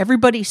 Because, yeah,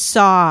 everybody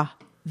saw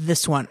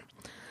this one.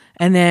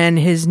 And then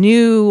his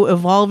new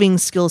evolving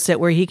skill set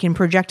where he can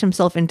project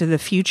himself into the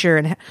future.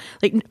 And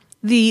like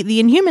the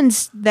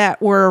Inhumans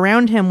that were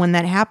around him when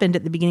that happened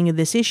at the beginning of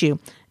this issue,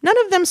 none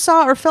of them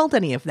saw or felt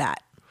any of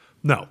that.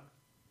 No.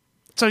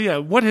 So, yeah,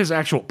 what his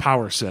actual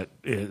power set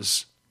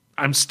is,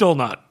 I'm still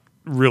not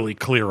really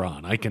clear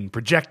on. I can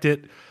project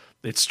it.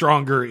 It's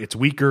stronger. It's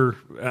weaker.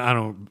 I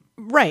don't...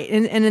 Right.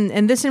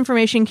 And this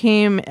information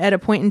came at a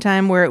point in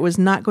time where it was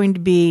not going to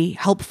be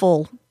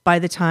helpful by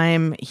the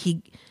time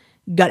he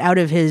got out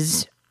of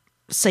his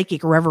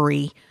psychic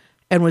reverie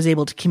and was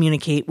able to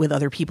communicate with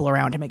other people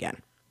around him again.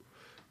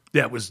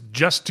 Yeah, it was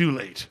just too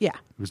late. Yeah.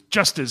 It was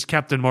just as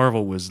Captain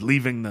Marvel was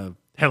leaving the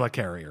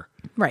helicarrier.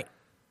 Right.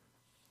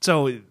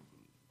 So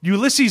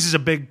Ulysses is a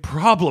big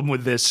problem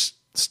with this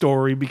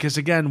story because,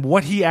 again,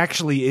 what he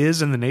actually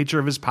is and the nature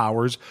of his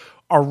powers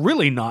are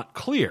really not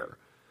clear.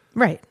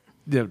 Right.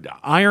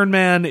 Iron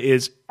Man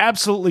is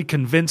absolutely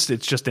convinced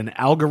it's just an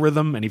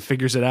algorithm and he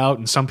figures it out,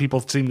 and some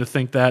people seem to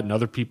think that and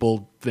other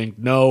people think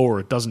no, or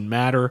it doesn't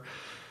matter.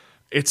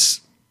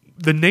 It's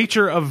the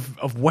nature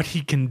of what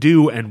he can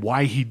do and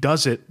why he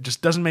does it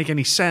just doesn't make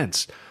any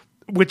sense,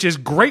 which is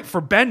great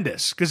for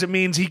Bendis because it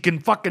means he can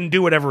fucking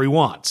do whatever he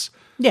wants.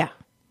 Yeah.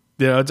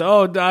 You know, it's,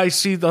 I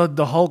see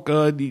the Hulk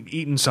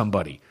eating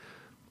somebody.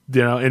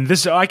 You know, and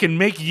this, I can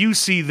make you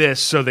see this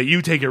so that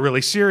you take it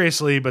really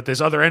seriously, but this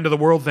other end of the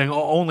world thing,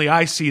 only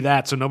I see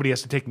that, so nobody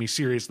has to take me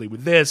seriously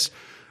with this.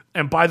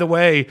 And by the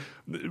way,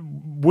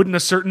 wouldn't a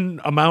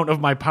certain amount of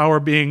my power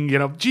being, you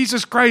know,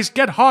 Jesus Christ,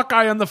 get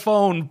Hawkeye on the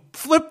phone,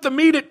 flip the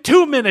meat at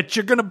 2 minutes,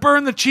 you're going to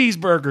burn the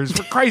cheeseburgers,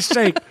 for Christ's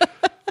sake.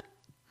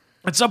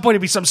 At some point,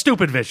 it'd be some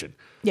stupid vision.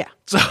 Yeah.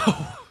 So,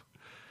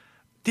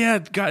 yeah,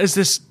 as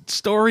this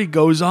story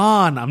goes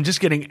on, I'm just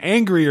getting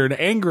angrier and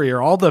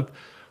angrier. All the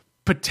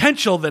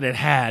potential that it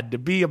had to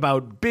be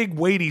about big,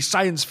 weighty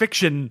science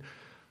fiction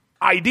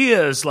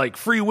ideas like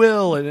free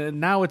will, and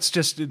now it's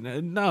just,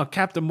 no,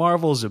 Captain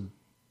Marvel's a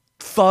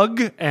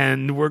thug,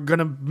 and we're going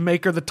to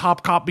make her the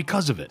top cop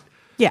because of it.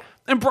 Yeah.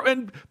 And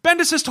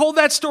Bendis has told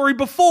that story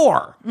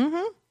before,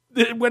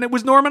 when it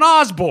was Norman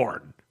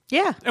Osborn.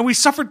 Yeah. And we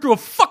suffered through a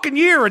fucking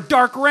year of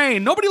Dark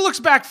Reign. Nobody looks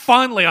back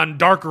fondly on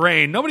Dark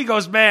Reign. Nobody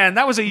goes, man,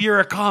 that was a year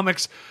of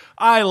comics.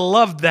 I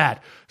loved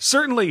that.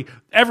 Certainly,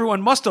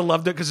 everyone must have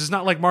loved it because it's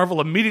not like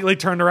Marvel immediately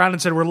turned around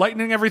and said, we're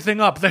lightening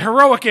everything up. The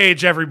heroic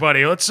age,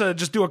 everybody. Let's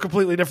just do a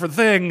completely different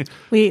thing.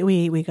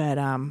 We got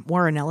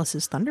Warren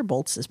Ellis's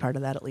Thunderbolts as part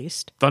of that, at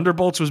least.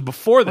 Thunderbolts was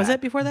before that. Was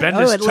that before that?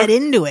 Bendis led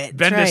into it.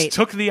 Bendis right.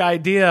 took the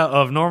idea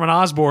of Norman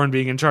Osborn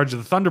being in charge of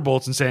the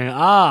Thunderbolts and saying,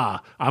 I'm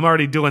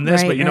already doing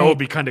this, Right, but you know right. it would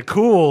be kind of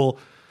cool.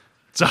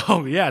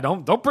 So, yeah,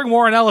 don't bring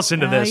Warren Ellis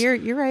into this.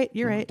 You're right.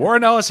 You're right.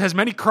 Warren Ellis has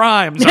many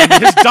crimes on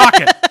his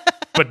docket,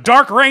 but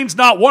Dark Reign's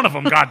not one of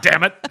them,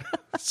 goddammit.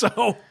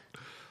 So,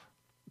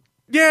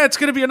 yeah, it's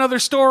going to be another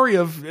story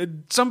of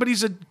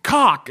somebody's a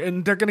cock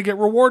and they're going to get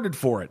rewarded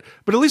for it.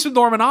 But at least with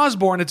Norman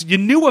Osborn, you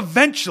knew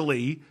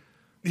eventually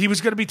he was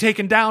going to be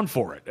taken down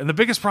for it. And the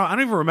biggest problem, I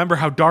don't even remember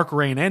how Dark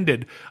Reign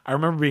ended. I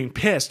remember being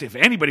pissed if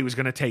anybody was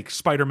going to take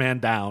Spider-Man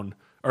down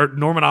or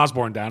Norman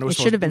Osborn down. It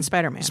should have been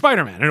Spider-Man.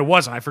 Spider-Man, and it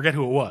wasn't. I forget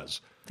who it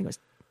was. I think it was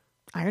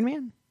Iron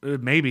Man.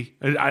 Maybe.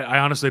 I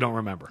honestly don't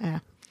remember. Yeah.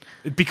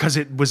 Because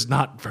it was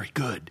not very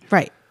good.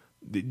 Right.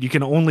 You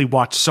can only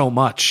watch so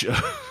much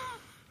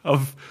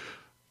of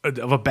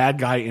a bad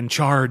guy in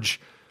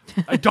charge.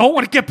 I don't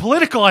want to get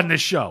political on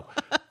this show.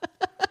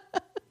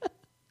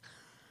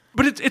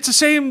 But it's the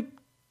same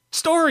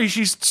story.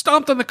 She's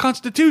stomped on the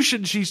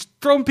Constitution. She's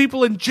thrown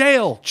people in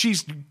jail.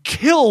 She's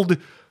killed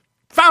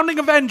founding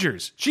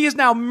Avengers. She has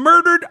now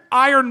murdered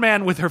Iron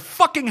Man with her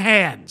fucking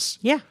hands.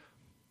 Yeah.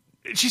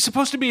 She's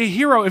supposed to be a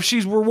hero. If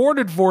she's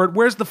rewarded for it,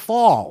 where's the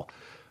fall?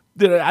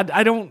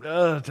 I don't.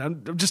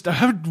 I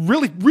have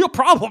really real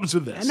problems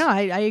with this. No,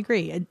 I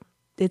agree.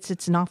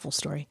 it's an awful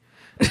story.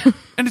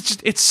 And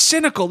it's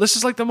cynical. This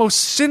is like the most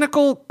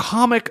cynical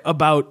comic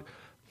about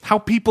how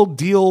people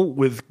deal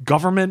with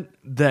government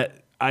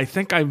that I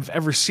think I've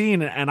ever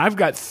seen. And I've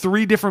got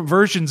 3 different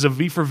versions of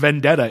V for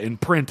Vendetta in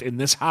print in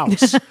this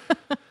house.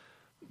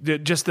 And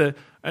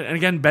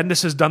again,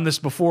 Bendis has done this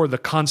before, the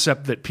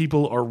concept that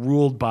people are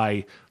ruled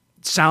by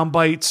sound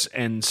bites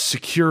and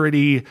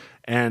security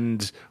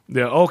and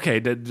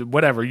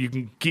whatever, you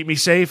can keep me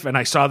safe, and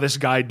I saw this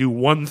guy do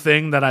one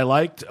thing that I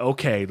liked,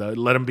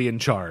 let him be in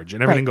charge,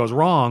 and everything goes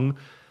wrong.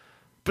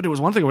 But it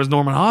was one thing, it was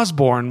Norman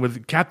Osborn.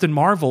 With Captain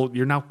Marvel,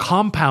 you're now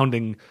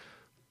compounding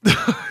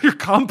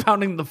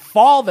the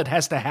fall that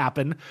has to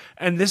happen,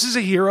 and this is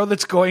a hero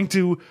that's going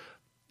to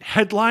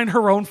headline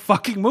her own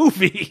fucking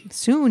movie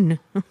Soon.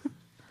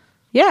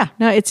 Yeah,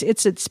 no, it's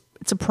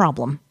a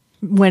problem.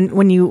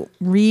 When you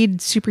read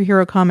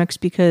superhero comics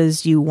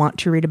because you want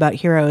to read about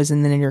heroes,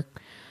 and then you're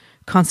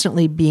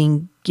constantly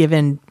being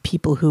given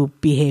people who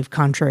behave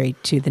contrary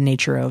to the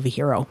nature of a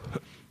hero,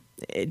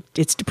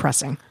 it's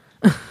depressing.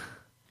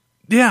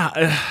 Yeah.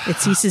 It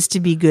ceases to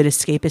be good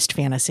escapist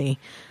fantasy.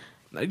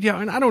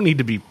 Yeah, and I don't need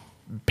to be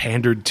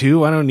pandered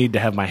to. I don't need to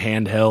have my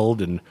hand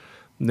held. And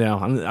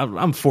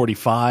I'm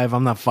 45.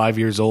 I'm not 5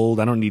 years old.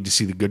 I don't need to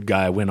see the good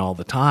guy win all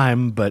the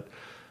time. But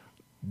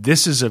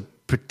this is a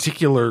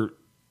particular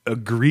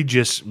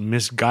egregious,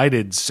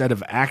 misguided set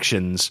of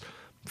actions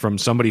from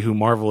somebody who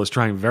Marvel is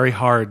trying very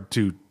hard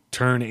to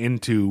turn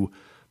into,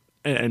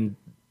 and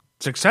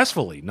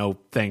successfully, no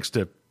thanks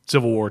to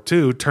Civil War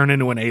II, turn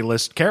into an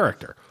A-list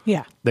character.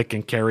 Yeah. That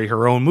can carry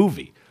her own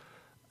movie.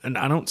 And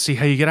I don't see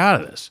how you get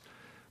out of this.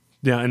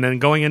 Yeah, and then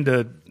going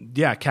into,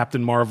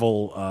 Captain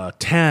Marvel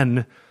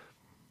 10,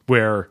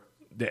 where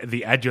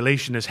the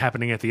adulation is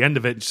happening at the end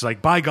of it. It's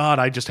like, by God,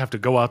 I just have to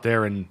go out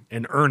there and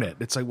earn it.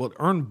 It's like, well,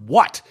 earn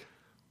what?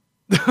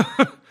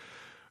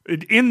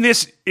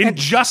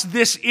 Just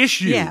this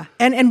issue. Yeah.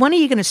 And when are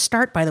you going to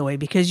start, by the way?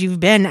 Because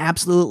you've been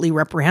absolutely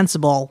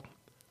reprehensible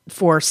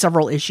for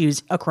several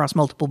issues across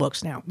multiple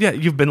books now. Yeah,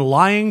 you've been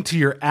lying to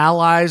your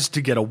allies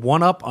to get a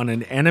one-up on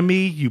an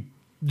enemy.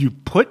 You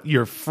put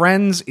your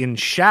friends in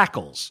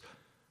shackles.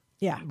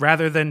 Yeah.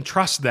 Rather than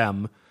trust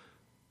them.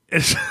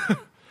 It's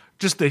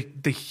just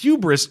the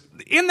hubris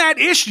in that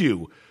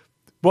issue.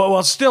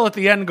 Well, still at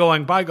the end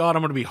going, by God,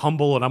 I'm going to be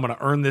humble and I'm going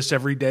to earn this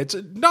every day.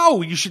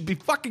 No, you should be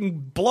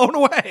fucking blown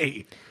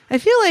away. I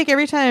feel like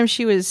every time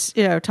she was,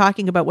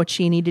 talking about what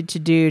she needed to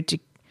do to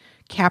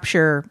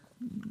capture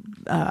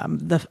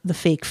the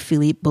fake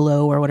Philippe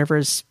Below or whatever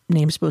his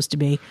name's supposed to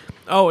be.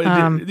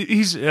 Oh,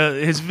 he's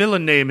his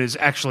villain name is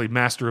actually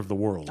Master of the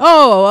World.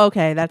 Oh,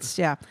 okay, that's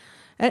yeah.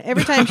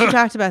 Every time she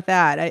talked about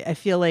that, I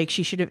feel like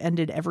she should have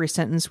ended every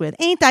sentence with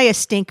 "Ain't I a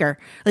stinker?"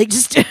 Like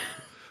just.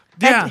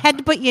 Had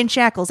to put you in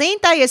shackles.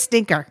 Ain't I a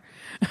stinker?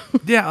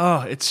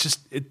 Yeah, it's just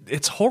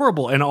it's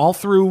horrible. And all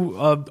through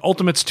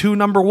Ultimates 2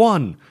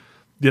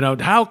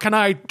 #1, how can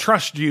I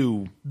trust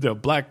you, the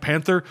Black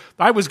Panther?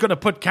 I was going to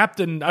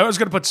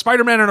put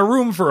Spider-Man in a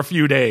room for a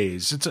few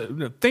days.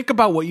 Think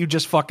about what you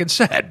just fucking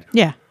said.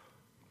 Yeah.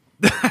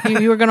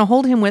 you were going to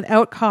hold him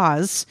without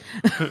cause.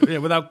 Yeah,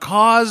 without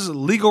cause,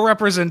 legal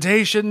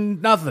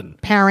representation, nothing.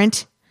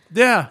 Parent.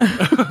 Yeah.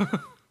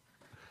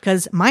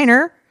 Because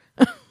minor.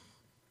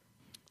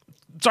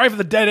 Sorry for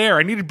the dead air.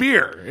 I needed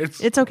beer.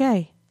 It's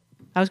okay.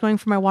 I was going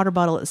for my water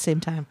bottle at the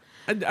same time.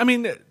 I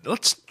mean,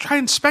 let's try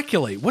and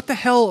speculate. What the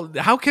hell?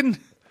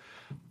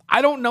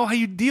 I don't know how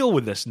you deal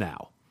with this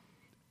now.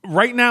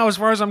 Right now, as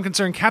far as I'm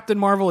concerned, Captain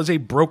Marvel is a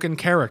broken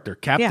character.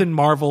 Captain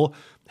Marvel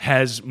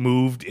has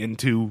moved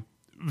into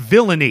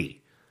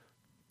villainy.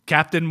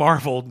 Captain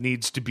Marvel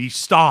needs to be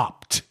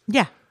stopped.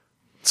 Yeah.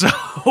 So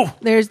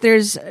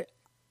there's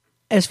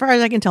as far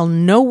as I can tell,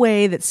 no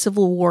way that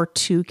Civil War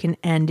II can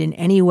end in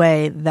any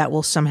way that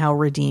will somehow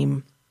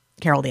redeem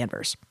Carol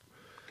Danvers.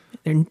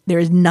 There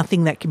is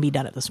nothing that can be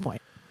done at this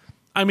point.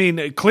 I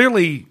mean,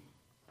 clearly,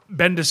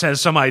 Bendis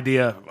has some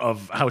idea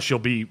of how she'll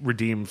be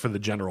redeemed for the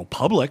general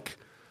public,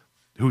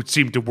 who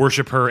seem to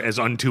worship her as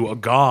unto a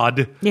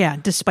god. Yeah,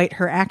 despite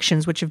her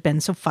actions, which have been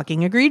so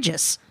fucking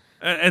egregious.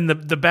 And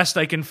the best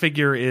I can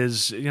figure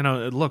is,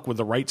 look, with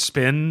the right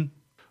spin,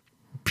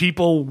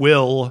 people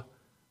will...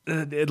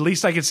 At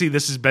least I can see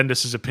this is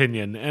Bendis'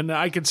 opinion, and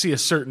I can see a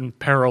certain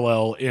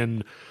parallel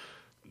in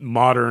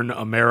modern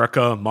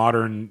America,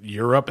 modern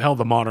Europe, hell,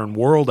 the modern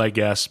world, I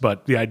guess,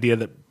 but the idea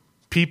that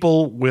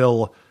people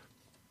will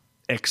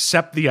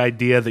accept the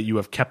idea that you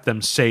have kept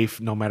them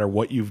safe no matter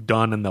what you've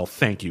done, and they'll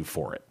thank you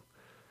for it.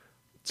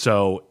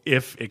 So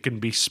if it can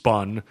be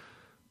spun,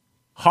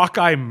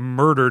 Hawkeye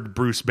murdered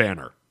Bruce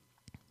Banner,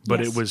 but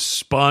It was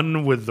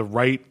spun with the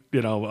right,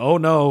 oh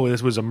no,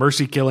 this was a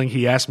mercy killing,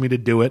 he asked me to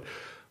do it.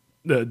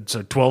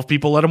 So 12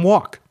 people let him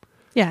walk.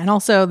 Yeah, and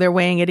also they're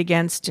weighing it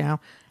against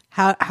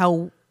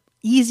how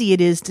easy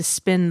it is to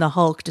spin the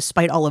Hulk,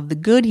 despite all of the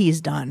good he's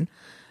done,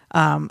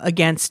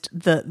 against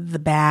the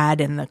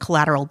bad and the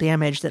collateral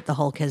damage that the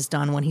Hulk has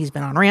done when he's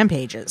been on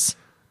rampages.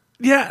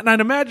 Yeah, and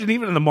I'd imagine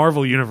even in the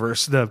Marvel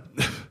universe, the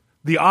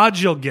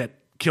odds you'll get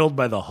killed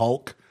by the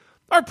Hulk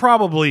are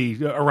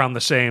probably around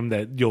the same,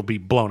 that you'll be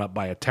blown up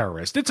by a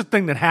terrorist. It's a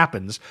thing that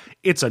happens.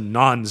 It's a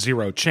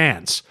non-zero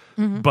chance.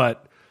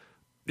 But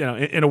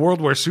in a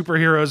world where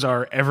superheroes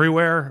are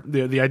everywhere,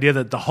 the idea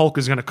that the Hulk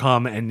is going to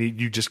come and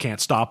you just can't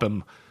stop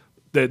him,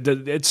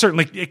 it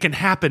certainly can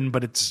happen,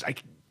 but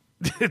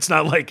it's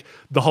not like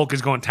the Hulk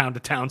is going town to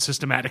town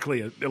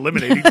systematically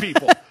eliminating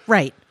people.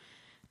 Right.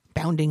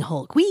 Bounding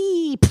Hulk.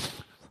 Whee!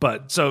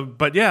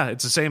 But yeah,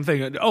 it's the same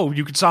thing. Oh,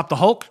 you could stop the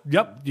Hulk?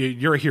 Yep,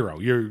 you're a hero.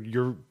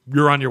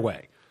 You're on your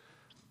way.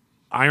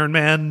 Iron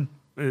Man.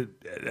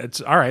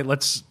 It's all right.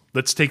 Let's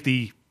take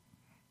the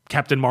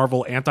Captain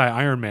Marvel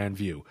anti-Iron Man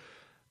view.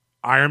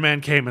 Iron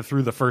Man came and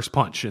threw the first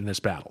punch in this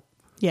battle.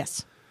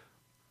 Yes.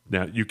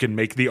 Now you can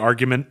make the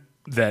argument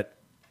that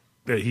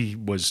he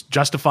was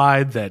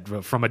justified.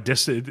 That from a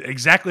distance,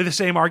 exactly the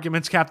same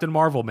arguments Captain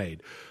Marvel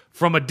made.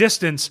 From a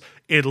distance,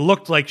 it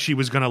looked like she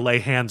was going to lay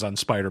hands on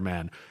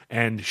Spider-Man,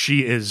 and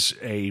she is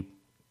an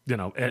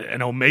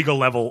Omega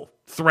level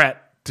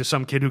threat to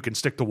some kid who can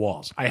stick to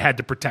walls. I had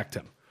to protect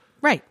him.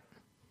 Right.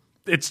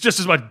 It's just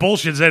as much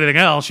bullshit as anything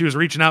else. She was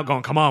reaching out,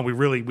 going, "Come on,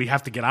 we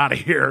have to get out of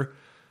here."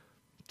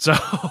 So,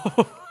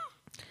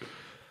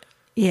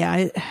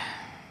 yeah,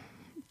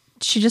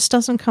 she just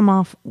doesn't come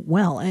off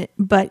well.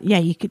 But yeah,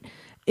 you could.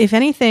 If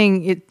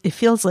anything, it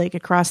feels like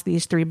across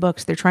these 3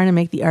 books, they're trying to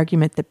make the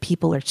argument that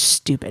people are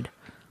stupid,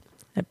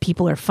 that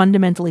people are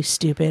fundamentally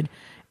stupid.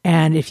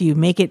 And if you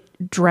make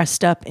it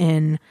dressed up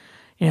in,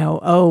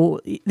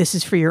 this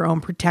is for your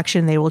own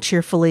protection, they will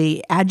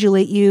cheerfully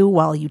adulate you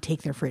while you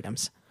take their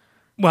freedoms.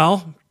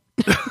 Well,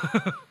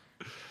 I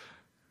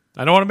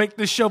don't want to make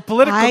this show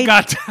political. I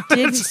goddammit.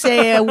 didn't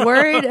say a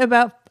word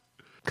about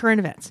current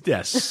events.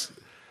 Yes.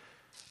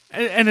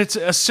 And it's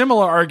a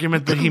similar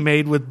argument that he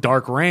made with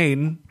Dark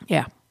Reign.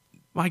 Yeah.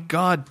 My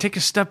God, take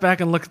a step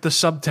back and look at the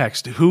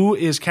subtext. Who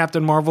is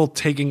Captain Marvel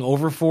taking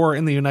over for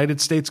in the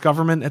United States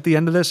government at the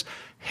end of this?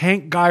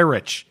 Hank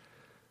Gyrich.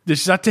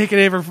 She's not taking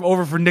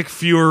over for Nick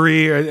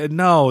Fury.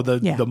 No,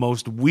 the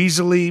most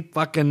weaselly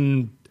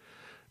fucking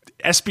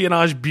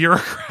espionage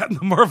bureaucrat in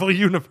the Marvel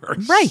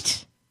universe.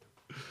 Right.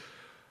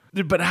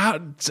 But how?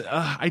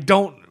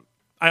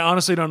 I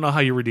honestly don't know how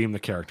you redeem the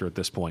character at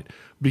this point.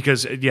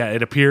 Because,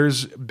 it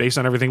appears, based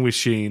on everything we've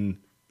seen,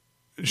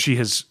 she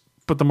has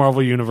put the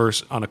Marvel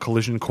Universe on a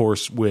collision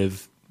course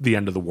with the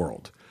end of the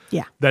world.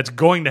 Yeah. That's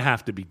going to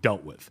have to be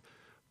dealt with.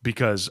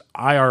 Because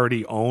I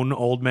already own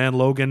Old Man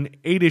Logan.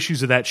 8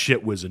 issues of that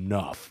shit was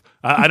enough.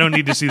 I don't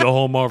need to see the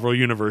whole Marvel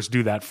Universe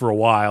do that for a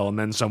while and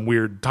then some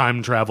weird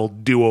time travel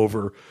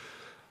do-over.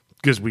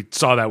 Because we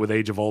saw that with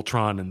Age of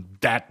Ultron, and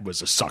that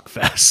was a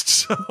suckfest.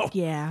 So.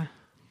 Yeah.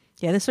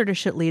 Yeah, this sort of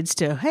shit leads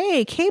to,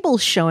 hey,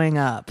 Cable's showing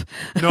up.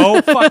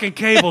 No fucking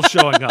Cable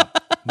showing up.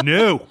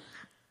 No.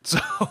 So,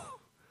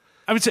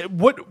 I would say,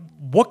 what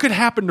could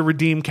happen to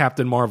redeem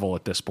Captain Marvel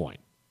at this point?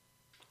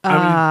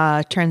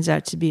 Turns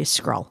out to be a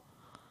Skrull.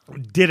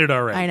 Did it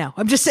already. I know.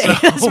 I'm just saying,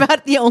 that's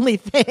about the only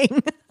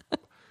thing.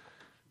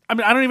 I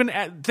mean, I don't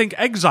even think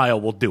Exile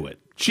will do it.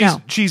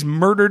 She's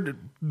murdered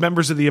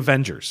members of the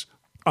Avengers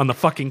on the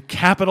fucking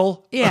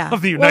capital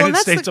of the United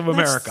States of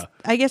America.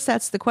 I guess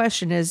that's the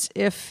question, is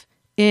if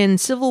in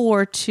Civil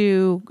War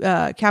II,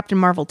 Captain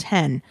Marvel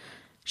 10,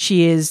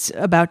 she is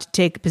about to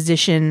take a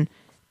position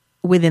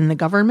within the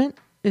government,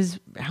 is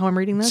how I'm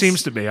reading this?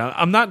 Seems to be.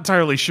 I'm not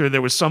entirely sure.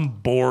 There was some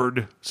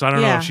board, so I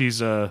don't know if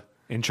she's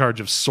in charge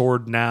of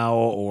SWORD now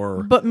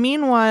or... But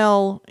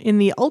meanwhile, in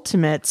the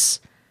Ultimates,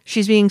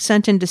 she's being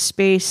sent into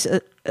space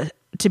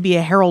to be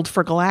a herald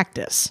for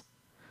Galactus.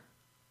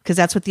 Because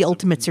that's what the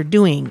Ultimates are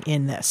doing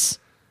in this.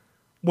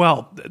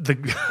 Well,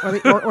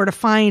 or to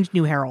find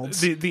new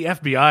heralds. The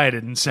FBI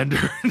didn't send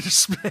her into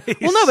space.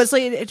 Well, no, but it's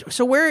like,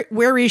 so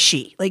where is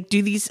she? Like,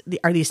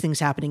 are these things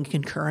happening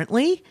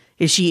concurrently?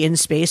 Is she in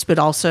space but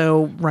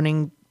also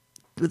running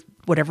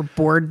whatever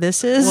board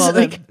this is?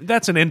 Well,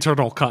 that's an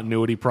internal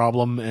continuity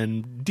problem,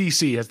 and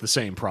DC has the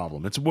same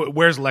problem. It's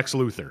where's Lex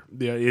Luthor?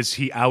 Is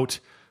he out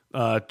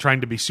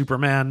trying to be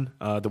Superman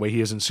the way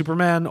he is in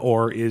Superman,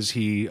 or is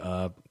he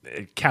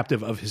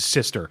captive of his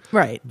sister,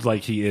 right?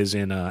 Like he is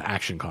in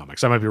Action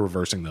Comics? I might be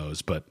reversing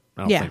those, but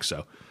I don't think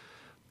so.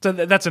 So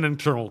that's an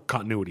internal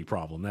continuity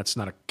problem. That's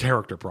not a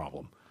character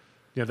problem.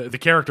 Yeah, the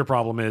character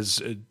problem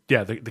is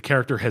the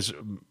character has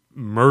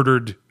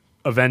murdered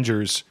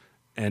Avengers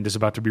and is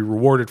about to be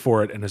rewarded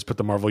for it, and has put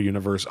the Marvel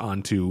Universe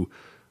onto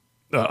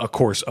a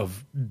course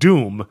of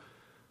doom.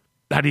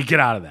 How do you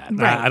get out of that?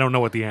 Right. I don't know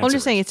what the answer is. I'm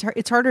just saying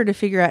it's harder to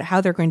figure out how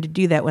they're going to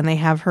do that when they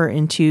have her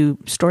into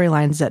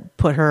storylines that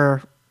put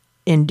her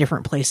in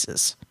different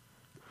places.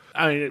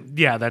 I mean,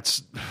 yeah,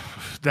 that's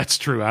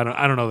true. I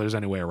don't know there's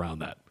any way around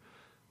that.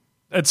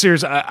 That's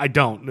serious. I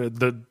don't.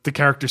 The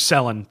character's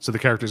selling, so the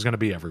character's going to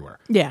be everywhere.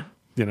 Yeah.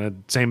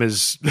 Same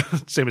as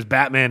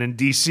Batman in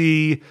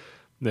DC.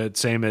 The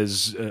same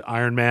as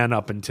Iron Man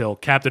up until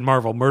Captain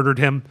Marvel murdered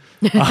him.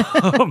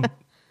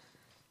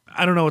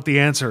 I don't know what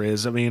the answer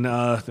is. I mean,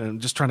 I'm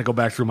just trying to go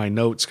back through my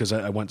notes because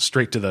I went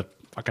straight to the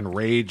fucking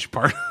rage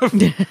part of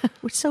it.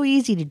 It's so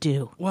easy to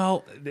do.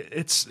 Well,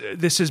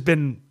 this has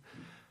been...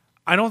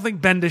 I don't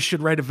think Bendis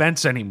should write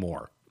events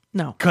anymore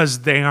No.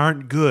 because they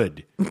aren't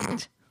good.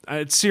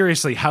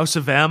 Seriously, House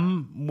of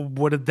M,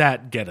 what did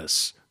that get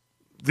us?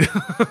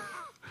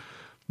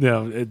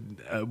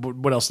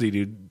 What else did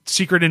he do?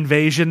 Secret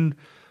Invasion,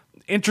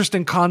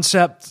 interesting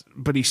concept,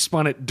 but he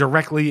spun it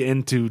directly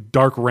into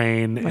Dark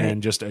Reign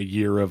and just a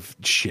year of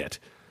shit.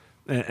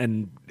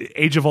 And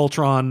Age of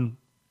Ultron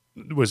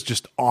was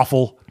just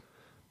awful,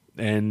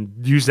 and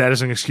used that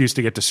as an excuse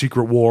to get to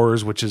Secret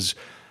Wars, which is,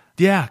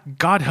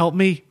 God help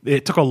me.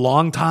 It took a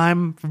long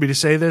time for me to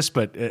say this,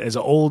 but as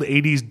an old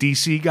 80s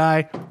DC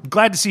guy, I'm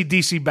glad to see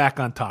DC back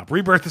on top.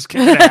 Rebirth is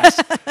kicking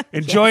ass.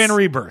 Enjoying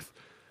Rebirth.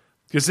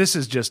 Because this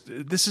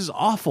is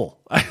awful.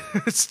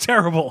 It's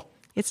terrible.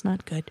 It's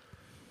not good.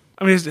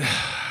 I mean,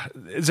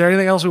 is there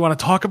anything else we want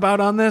to talk about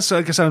on this?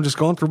 I guess I'm just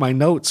going through my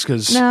notes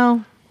because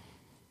No.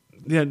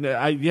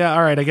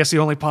 all right. I guess the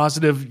only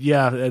positive,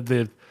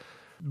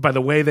 by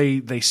the way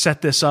they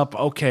set this up,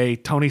 okay,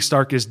 Tony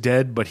Stark is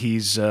dead, but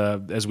he's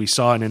as we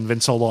saw in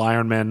Invincible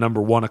Iron Man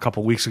 #1 a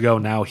couple weeks ago.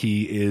 Now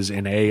he is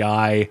an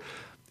AI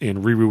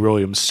in Riri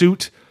Williams'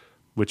 suit,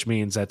 which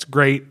means that's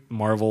great.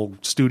 Marvel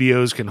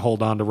Studios can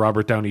hold on to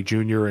Robert Downey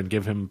Jr. and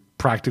give him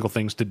practical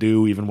things to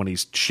do, even when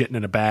he's shitting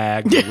in a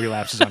bag or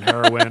relapses on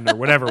heroin or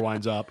whatever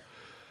winds up.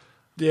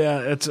 Yeah,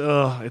 it's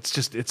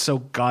so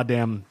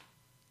goddamn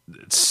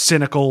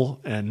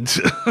cynical and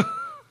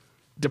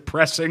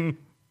depressing.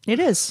 It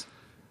is.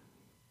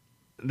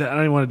 I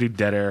don't want to do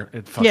Dead Air. I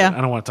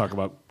don't want to talk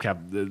about Cap.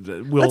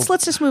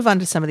 Let's just move on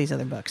to some of these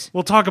other books.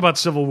 We'll talk about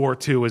Civil War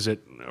 2 as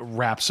it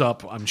wraps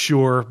up, I'm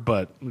sure.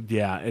 But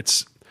yeah,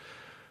 it's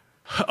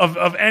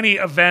of any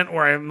event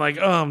where I'm like,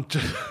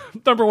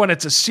 number one,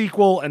 it's a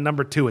sequel, and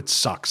number two, it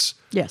sucks.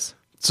 Yes.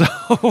 So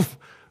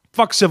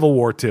fuck Civil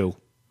War 2.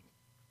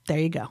 There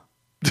you go.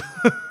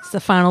 It's the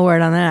final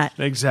word on that.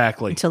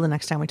 Exactly. Until the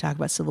next time we talk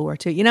about Civil War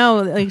II. You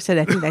know, like I said,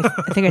 I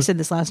think I said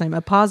this last time.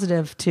 A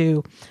positive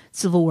to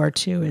Civil War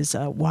II is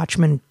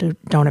Watchmen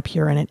don't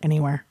appear in it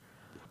anywhere.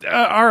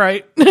 All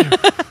right.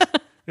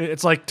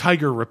 It's like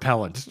tiger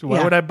repellent.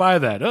 Why would I buy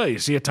that? Oh, you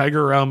see a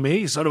tiger around me?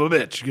 You son of a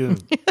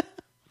bitch.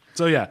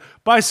 So yeah,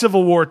 buy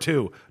Civil War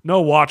II. No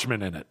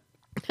Watchmen in it.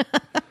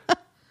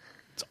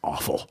 It's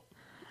awful.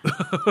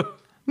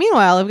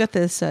 Meanwhile, I've got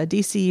this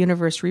DC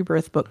Universe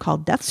Rebirth book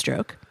called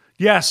Deathstroke.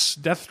 Yes,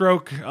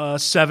 Deathstroke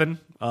 7,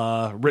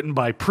 written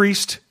by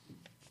Priest,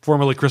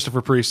 formerly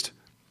Christopher Priest.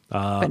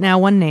 But now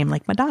one name,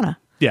 like Madonna.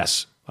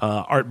 Yes.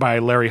 Art by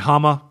Larry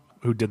Hama,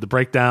 who did the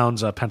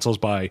breakdowns. Pencils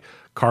by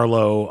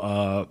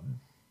Carlo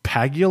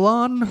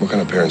Pagulon. What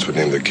kind of parents would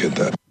name their kid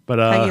that? But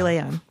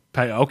Pagulayan.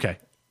 Okay.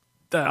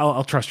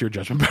 I'll trust your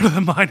judgment better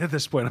than mine at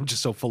this point. I'm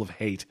just so full of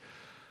hate.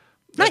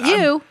 Not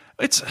you.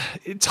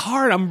 It's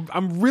hard.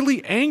 I'm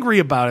really angry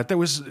about it. There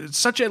was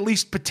such at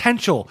least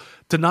potential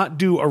to not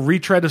do a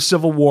retread of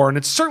Civil War, and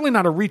it's certainly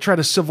not a retread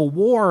of Civil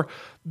War,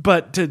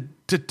 but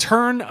to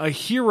turn a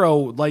hero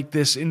like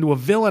this into a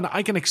villain,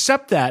 I can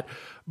accept that.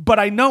 But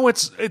I know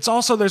it's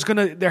also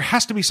there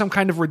has to be some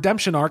kind of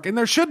redemption arc, and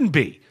there shouldn't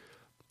be.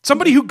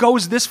 Somebody who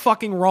goes this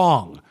fucking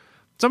wrong.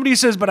 Somebody who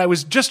says, but I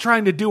was just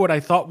trying to do what I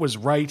thought was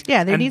right.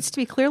 Yeah, there needs to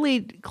be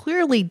clearly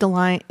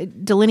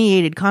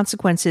delineated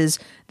consequences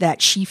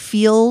that she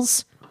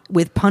feels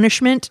with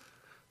punishment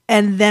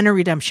and then a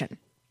redemption.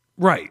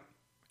 Right.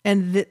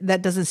 And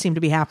that doesn't seem to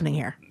be happening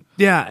here.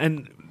 Yeah,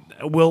 and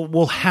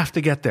we'll have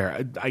to get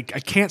there. I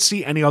can't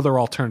see any other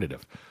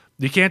alternative.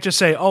 You can't just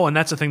say, oh, and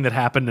that's a thing that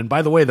happened, and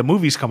by the way, the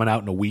movie's coming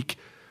out in a week.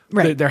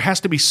 Right. There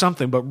has to be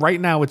something, but right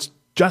now it's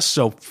just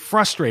so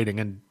frustrating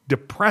and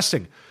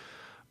depressing.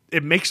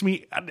 It makes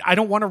me, I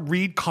don't want to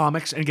read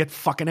comics and get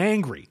fucking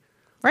angry.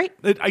 Right?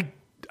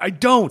 I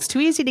don't. It's too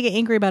easy to get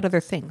angry about other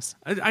things.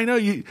 I know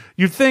you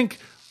think,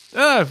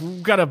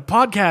 we've got a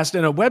podcast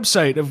and a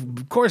website.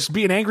 Of course,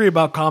 being angry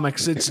about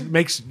comics, it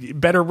makes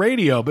better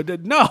radio.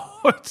 But no,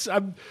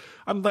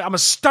 I'm a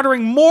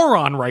stuttering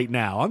moron right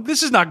now.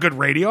 This is not good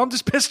radio. I'm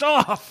just pissed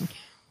off.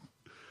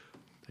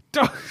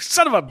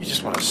 Son of a... You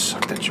just want to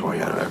suck the joy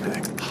out of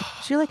everything.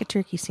 Would you like a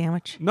turkey No,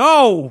 sandwich?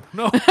 no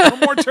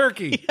more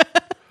turkey.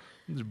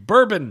 It's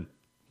bourbon.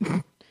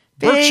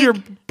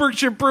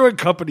 Berkshire Brewing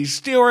Company,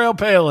 Steel Rail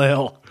Pale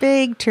Ale.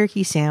 Big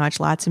turkey sandwich,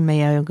 lots of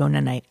mayo, going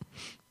tonight.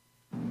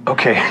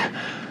 Okay,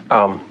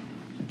 I'm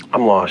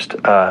lost.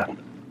 I'm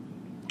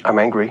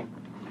angry,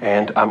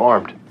 and I'm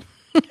armed.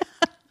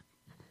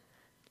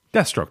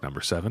 Deathstroke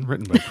number 7,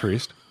 written by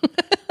Priest.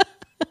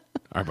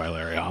 Art by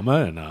Larry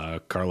Hama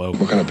and Carlo.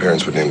 What kind of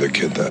parents would name their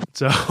kid that?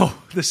 So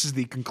this is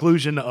the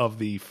conclusion of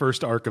the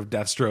first arc of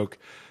Deathstroke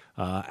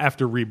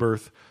after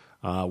Rebirth,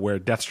 where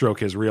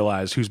Deathstroke has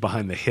realized who's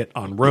behind the hit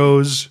on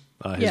Rose,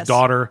 his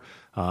daughter,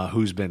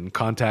 who's been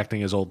contacting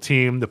his old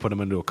team to put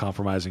him into a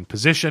compromising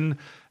position.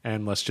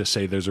 And let's just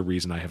say there's a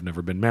reason I have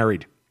never been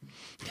married.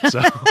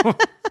 So,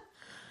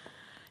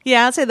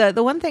 yeah, I'd say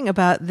the one thing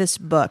about this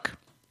book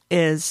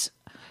is,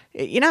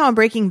 on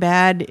Breaking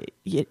Bad,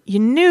 you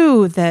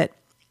knew that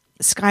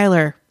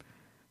Skyler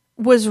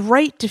was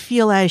right to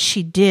feel as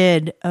she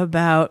did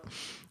about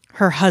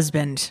her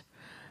husband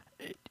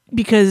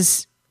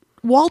because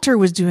Walter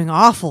was doing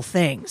awful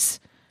things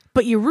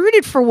but you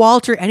rooted for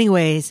Walter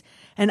anyways.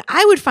 And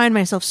I would find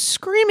myself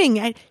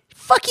screaming,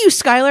 "Fuck you,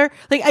 Skylar!"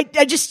 Like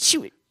I just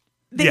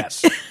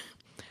Yes.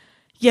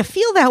 You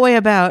feel that way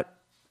about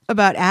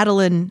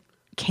Adeline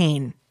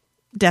Kane,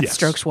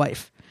 Deathstroke's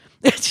wife.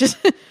 It's just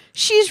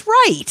she's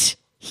right.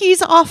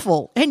 He's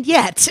awful, and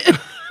yet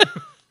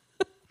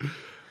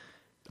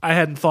I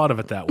hadn't thought of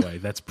it that way.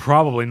 That's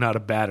probably not a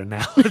bad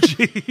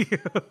analogy.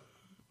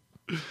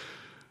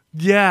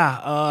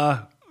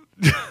 Yeah,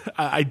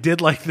 I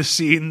did like the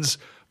scenes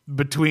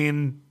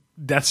between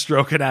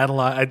Deathstroke and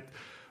Adeline,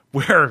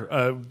 where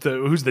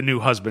who's the new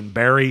husband,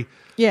 Barry?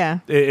 yeah,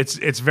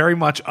 It's very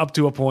much up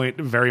to a point,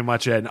 very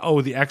much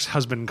the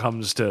ex-husband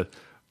comes to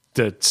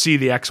see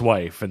the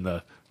ex-wife, and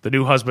the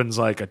new husband's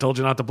like, I told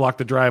you not to block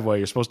the driveway.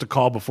 You're supposed to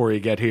call before you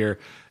get here.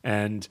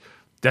 And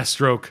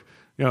Deathstroke,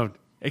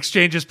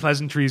 exchanges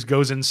pleasantries,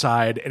 goes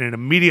inside, and it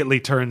immediately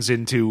turns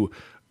into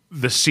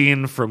the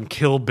scene from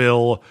Kill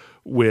Bill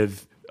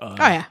with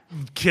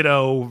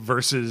Kiddo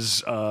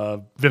versus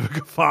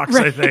Vivica Fox,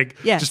 I think.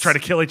 Yes. Just trying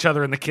to kill each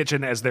other in the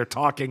kitchen as they're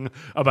talking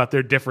about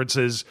their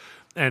differences.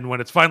 And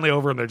when it's finally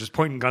over and they're just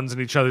pointing guns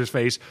in each other's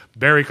face,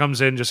 Barry comes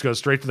in, just goes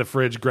straight to the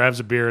fridge, grabs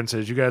a beer, and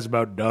says, "You guys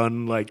about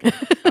done?" Like,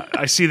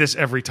 I see this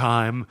every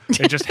time.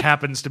 It just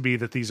happens to be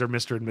that these are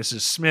Mr. and Mrs.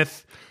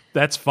 Smith.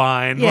 That's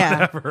fine. Yeah.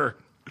 Whatever.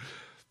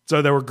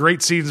 So there were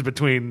great scenes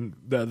between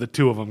the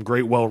two of them.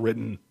 Great,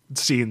 well-written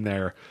scene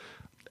there.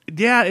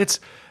 Yeah, it's...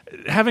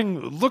 Having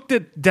looked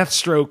at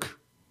Deathstroke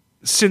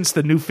since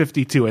the New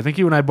 52, I think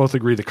you and I both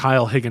agree the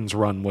Kyle Higgins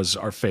run was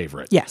our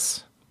favorite.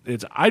 yes,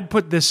 I'd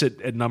put this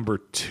at number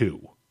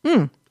 2.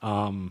 yeah.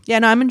 No,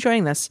 I'm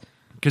enjoying this.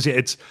 Because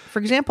it's... For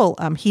example,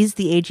 he's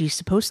the age he's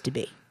supposed to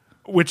be.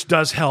 Which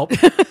does help.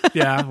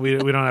 Yeah, we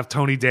don't have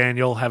Tony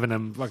Daniel having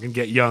him fucking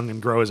get young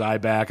and grow his eye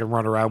back and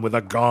run around with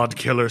a god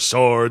killer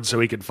sword so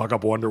he can fuck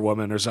up Wonder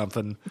Woman or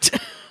something.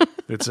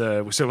 We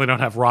certainly don't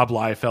have Rob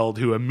Liefeld,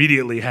 who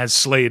immediately has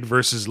Slade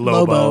versus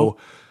Lobo.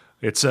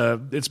 It's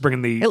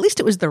bringing the... At least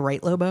it was the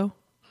right Lobo.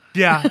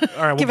 Yeah,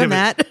 all right. Give him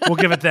that. We'll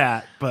give it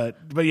that. But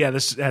yeah,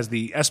 this has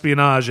the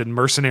espionage and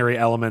mercenary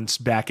elements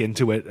back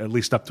into it, at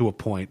least up to a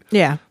point.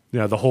 Yeah.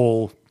 The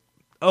whole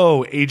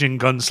aging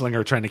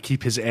gunslinger trying to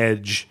keep his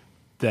edge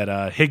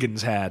that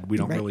Higgins had. We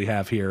don't really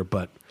have here,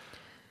 but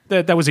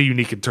that was a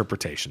unique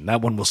interpretation.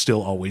 That one will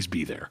still always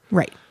be there.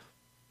 Right.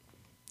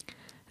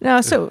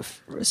 Now, so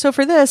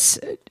for this,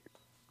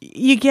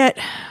 you get,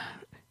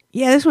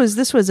 this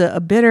was a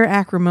bitter,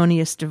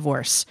 acrimonious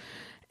divorce,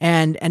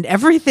 and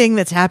everything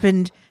that's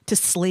happened to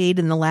Slade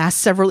in the last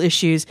several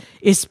issues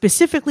is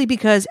specifically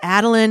because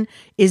Adeline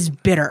is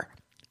bitter.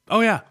 Oh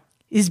yeah,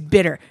 Is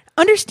bitter.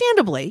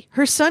 Understandably,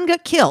 her son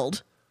got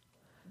killed.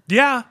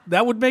 Yeah,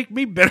 that would make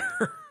me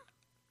bitter.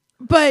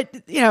 But,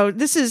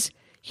 this is,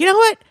 you know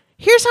what?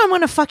 Here's how I'm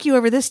going to fuck you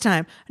over this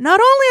time. Not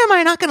only am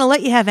I not going to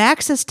let you have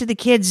access to the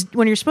kids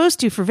when you're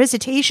supposed to for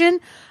visitation,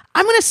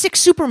 I'm going to sick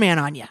Superman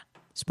on you.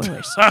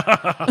 Spoilers.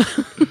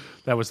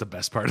 That was the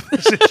best part of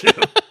this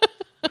issue.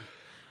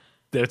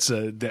 That's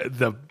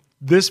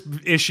this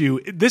issue.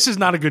 This is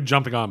not a good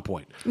jumping on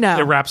point. No.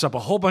 It wraps up a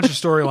whole bunch of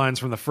storylines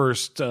from the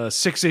first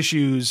 6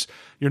 issues.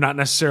 You're not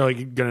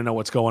necessarily going to know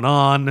what's going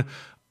on.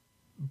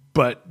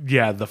 But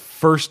yeah, the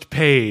first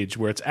page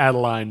where it's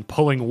Adeline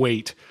pulling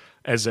weight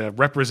as a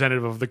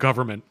representative of the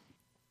government,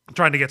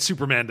 trying to get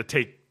Superman to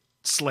take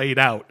Slade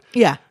out.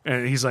 Yeah.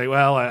 And he's like,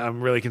 well,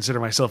 I'm really consider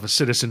myself a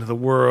citizen of the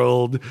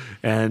world.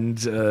 And,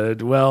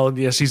 well,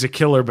 yes, he's a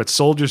killer, but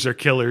soldiers are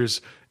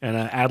killers. And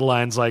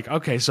Adeline's like,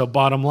 okay, so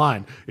bottom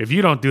line, if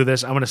you don't do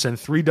this, I'm going to send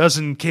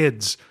 36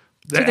 kids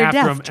To their after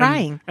death, him,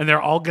 trying. and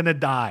they're all going to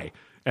die.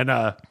 And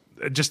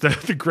just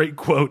the great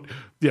quote,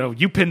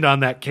 you pinned on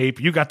that cape,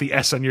 you got the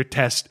S on your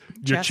chest,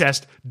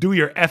 do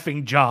your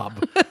effing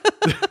job.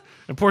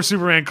 And poor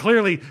Superman,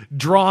 clearly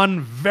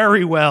drawn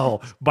very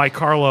well by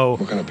Carlo.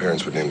 What kind of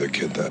parents would name their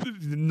kid that?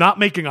 Not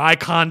making eye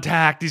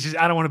contact. He's just,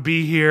 I don't want to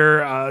be here.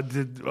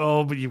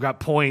 But you've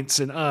got points,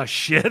 and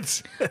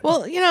shit.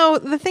 Well,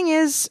 the thing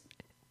is,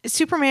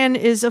 Superman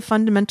is a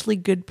fundamentally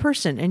good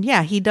person. And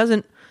yeah, he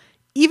doesn't,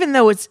 even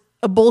though it's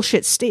a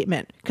bullshit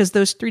statement, because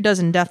those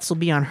 36 deaths will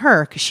be on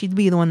her, because she'd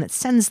be the one that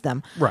sends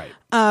them. Right.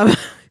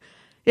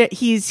 Yeah,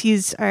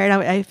 he's all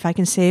right. If I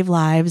can save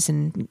lives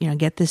and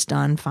get this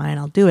done, fine,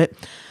 I'll do it.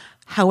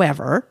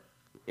 However,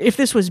 if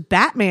this was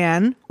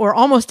Batman or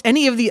almost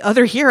any of the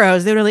other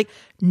heroes, they were like,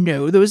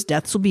 no, those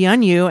deaths will be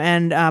on you,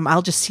 and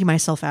I'll just see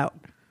myself out.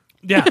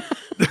 Yeah.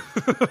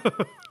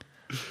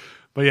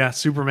 But yeah,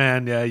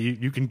 Superman, yeah,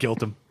 you can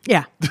guilt him.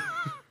 Yeah.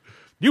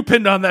 You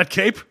pinned on that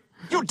cape.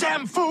 You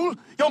damn fool!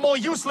 You're more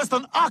useless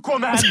than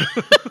Aquaman!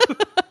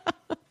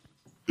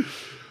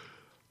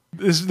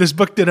 This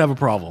book did have a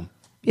problem.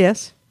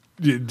 Yes.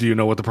 Do you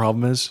know what the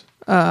problem is?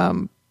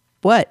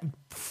 What?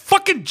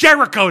 Fucking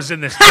Jericho's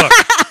in this book.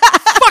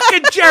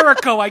 Fucking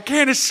Jericho. I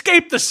can't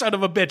escape the son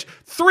of a bitch.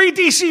 3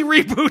 DC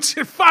reboots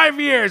in 5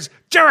 years.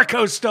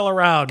 Jericho's still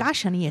around.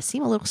 Gosh, honey, you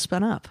seem a little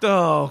spun up.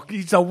 Oh,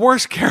 he's the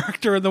worst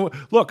character in the...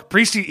 Look,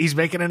 Priest, he's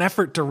making an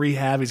effort to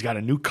rehab. He's got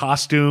a new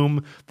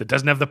costume that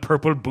doesn't have the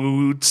purple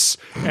boots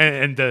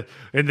and the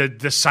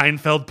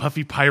Seinfeld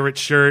puffy pirate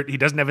shirt. He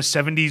doesn't have a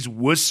 70s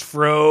wuss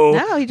fro.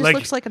 No, he just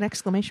looks like an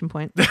exclamation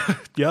point.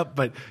 Yep,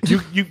 but you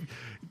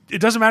it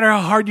doesn't matter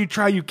how hard you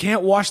try, you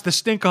can't wash the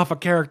stink off a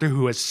character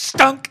who has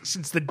stunk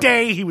since the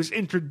day he was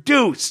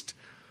introduced.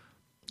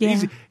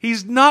 Yeah.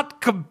 He's not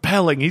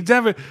compelling.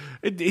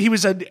 He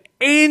was an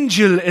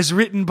angel as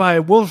written by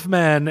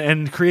Wolfman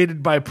and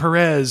created by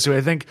Perez, who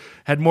I think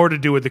had more to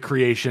do with the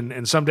creation,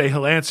 and someday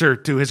he'll answer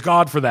to his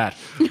God for that.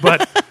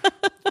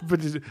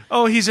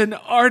 But he's an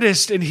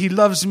artist and he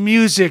loves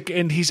music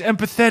and he's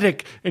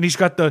empathetic and he's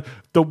got the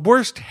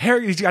worst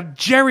hair. He's got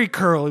Jerry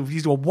curl.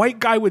 He's a white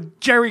guy with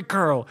Jerry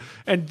curl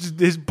and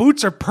his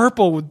boots are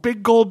purple with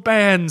big gold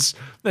bands.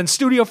 And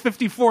Studio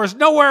 54 is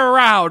nowhere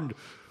around,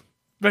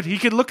 but he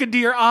can look into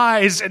your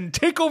eyes and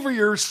take over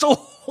your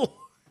soul.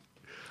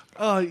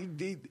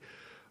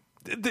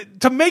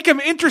 To make him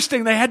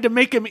interesting, they had to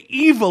make him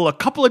evil a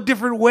couple of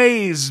different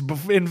ways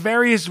in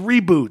various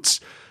reboots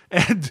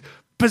and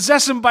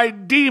possess him by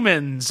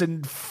demons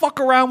and fuck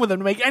around with him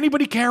to make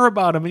anybody care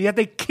about him, and yet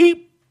they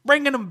keep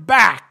bringing him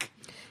back.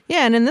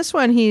 Yeah, and in this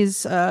one,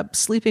 he's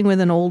sleeping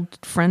with an old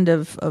friend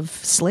of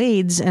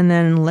Slade's and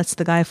then lets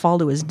the guy fall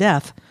to his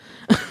death.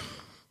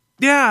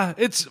 Yeah,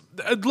 it's...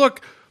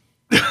 look,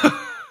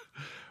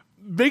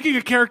 making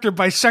a character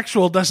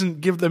bisexual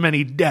doesn't give them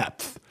any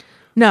depth.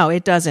 No,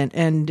 it doesn't,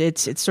 and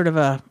it's sort of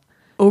a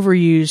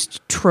overused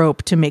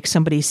trope to make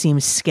somebody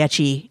seem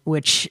sketchy,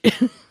 which...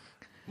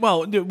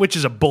 Well, which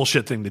is a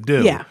bullshit thing to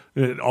do. Yeah.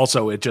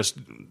 Also, it just,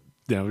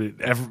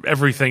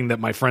 everything that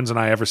my friends and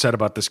I ever said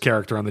about this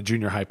character on the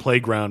junior high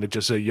playground, it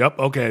just said, yep,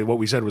 okay, what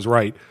we said was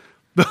right.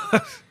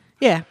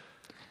 Yeah.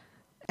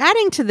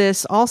 Adding to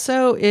this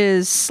also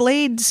is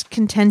Slade's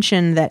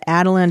contention that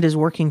Adeland is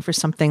working for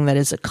something that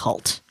is a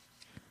cult.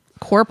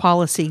 Core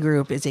Policy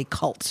Group is a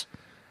cult.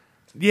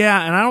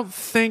 Yeah, and I don't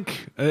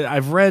think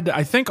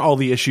I think all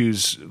the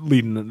issues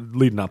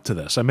leading up to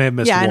this. I may have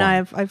missed one. Yeah,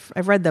 and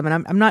I've read them,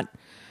 and I'm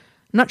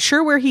not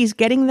sure where he's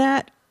getting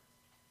that.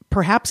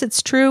 Perhaps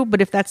it's true, but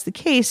if that's the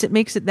case, it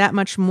makes it that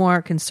much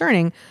more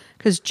concerning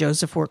because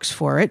Joseph works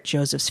for it.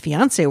 Joseph's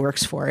fiance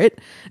works for it.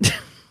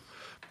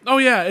 Oh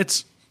yeah,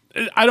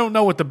 I don't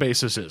know what the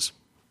basis is.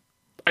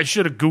 I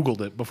should have Googled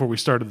it before we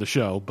started the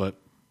show, but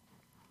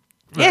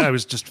I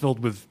was just filled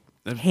with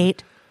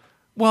hate.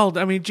 Well,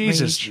 I mean,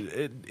 Jesus,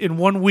 in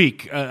 1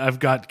 week, I've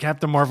got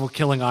Captain Marvel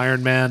killing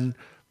Iron Man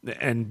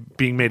and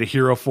being made a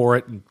hero for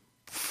it, and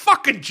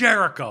fucking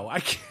Jericho. I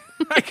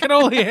can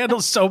only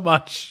handle so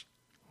much.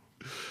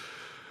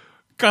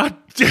 God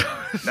damn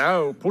it.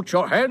 Now put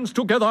your hands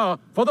together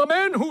for the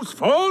man who's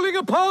falling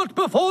apart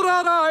before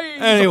our eyes.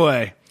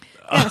 Anyway.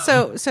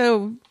 Yeah,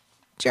 so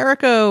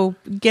Jericho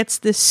gets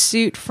this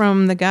suit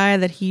from the guy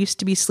that he used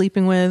to be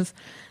sleeping with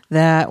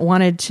that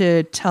wanted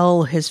to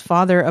tell his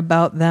father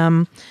about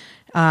them.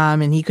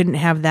 And he couldn't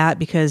have that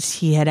because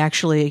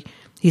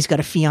he's got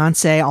a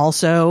fiance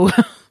also.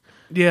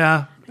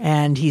 Yeah.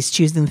 And he's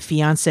choosing the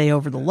fiance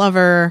over the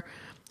lover.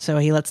 So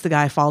he lets the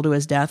guy fall to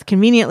his death,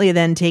 conveniently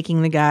then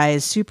taking the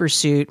guy's super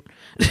suit.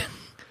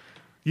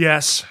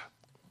 Yes.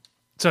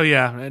 So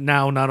yeah,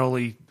 now not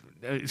only...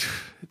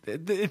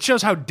 it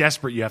shows how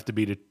desperate you have to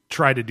be to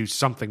try to do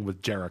something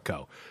with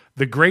Jericho.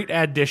 The great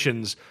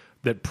additions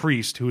that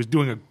Priest, who is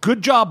doing a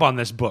good job on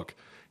this book,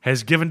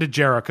 has given to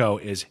Jericho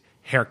is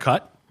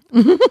haircut,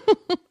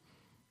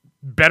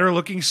 better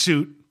looking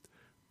suit,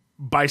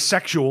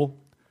 bisexual,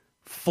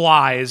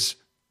 flies,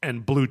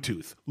 and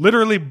Bluetooth.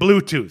 Literally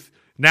Bluetooth.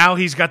 Now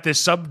he's got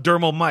this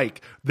subdermal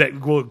mic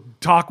that will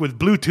talk with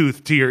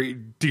Bluetooth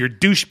to your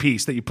douche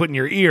piece that you put in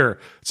your ear,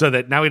 so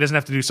that now he doesn't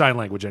have to do sign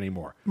language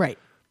anymore. Right.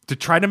 To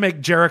try to make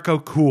Jericho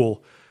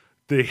cool,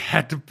 they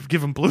had to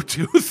give him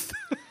Bluetooth.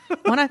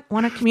 Want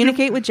to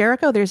communicate with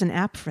Jericho? There's an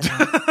app for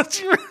that. That's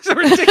how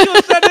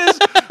ridiculous that is.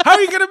 How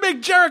are you going to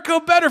make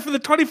Jericho better for the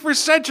 21st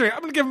century? I'm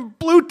going to give him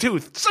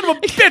Bluetooth. Son of a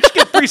bitch,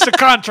 get Priest a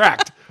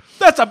contract.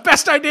 That's the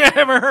best idea I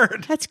ever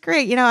heard. That's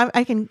great. You know,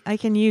 I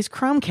can use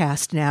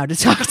Chromecast now to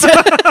talk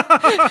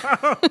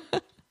to.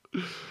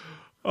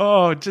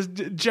 Oh, just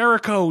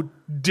Jericho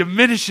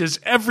diminishes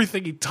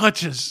everything he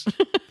touches.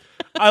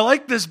 I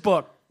like this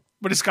book,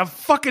 but it's got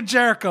fucking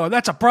Jericho.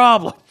 That's a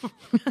problem.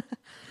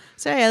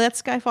 So yeah,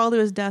 that's guy fall to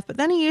his death. But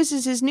then he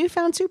uses his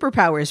newfound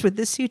superpowers with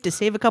this suit to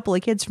save a couple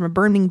of kids from a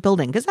burning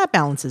building, because that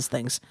balances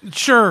things.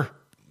 Sure.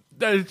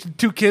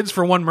 2 kids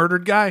for 1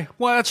 murdered guy.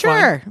 Well, that's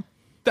fine.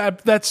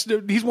 That's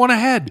he's one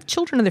ahead.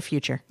 Children of the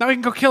future. Now he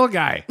can go kill a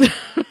guy.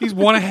 He's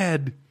one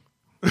ahead.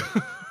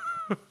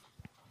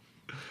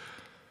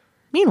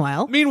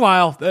 Meanwhile,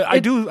 I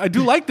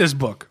do like this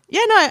book. Yeah,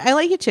 no, I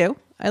like it too.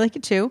 I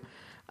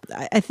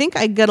think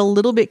I got a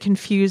little bit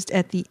confused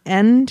at the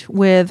end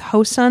with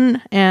Hosun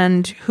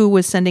and who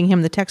was sending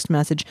him the text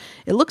message.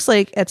 It looks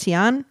like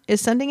Etienne is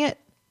sending it.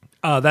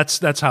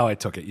 That's how I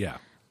took it. Yeah.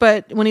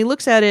 But when he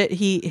looks at it,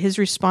 his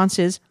response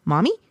is,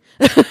 "Mommy?"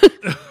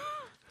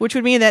 Which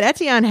would mean that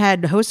Etienne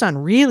had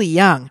Hosan really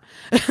young.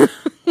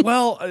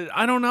 Well,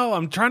 I don't know.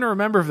 I'm trying to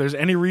remember if there's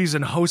any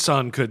reason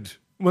Hosan could.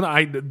 When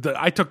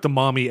I took the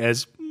mommy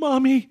as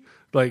mommy,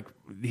 like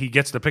he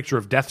gets the picture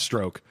of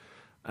Deathstroke,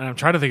 and I'm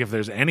trying to think if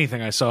there's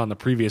anything I saw in the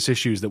previous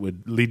issues that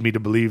would lead me to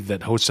believe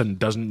that Hosan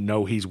doesn't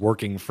know he's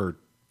working for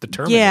the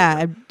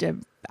Terminator.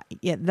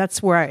 Yeah,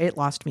 that's where it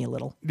lost me a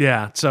little.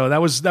 Yeah, so that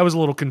was a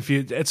little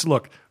confused. It's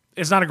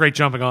not a great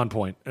jumping on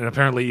point, and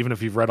apparently, even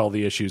if you've read all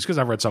the issues, because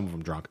I've read some of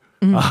them drunk,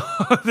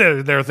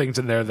 there are things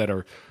in there that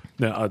are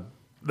a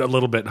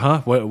little bit,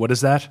 what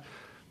is that?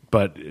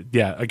 But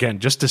yeah, again,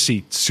 just to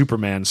see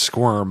Superman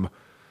squirm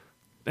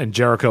and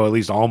Jericho at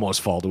least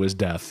almost fall to his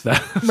death.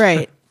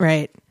 Right.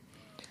 I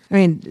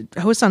mean,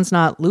 Hosan's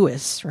not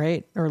Louis,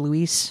 right? Or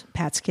Luis,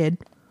 Pat's kid.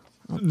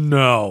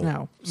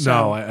 No.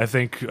 So- I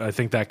think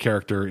that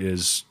character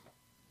is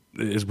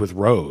with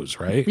Rose,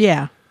 right?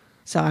 Yeah.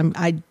 So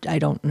I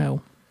don't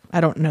know.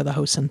 I don't know the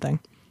Hosan thing.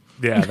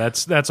 Yeah,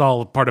 that's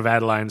all part of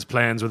Adeline's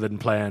plans within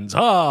plans. Oh,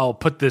 I'll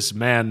put this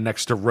man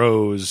next to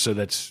Rose so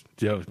that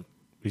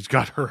he's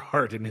got her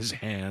heart in his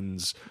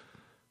hands.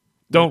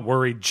 Don't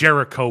worry,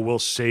 Jericho will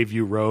save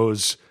you,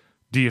 Rose.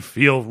 Do you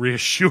feel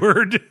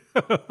reassured?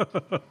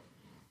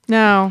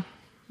 No.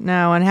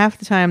 And half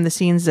the time, the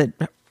scenes that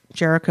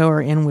Jericho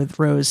are in with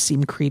Rose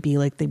seem creepy,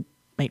 like they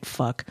might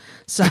fuck.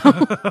 So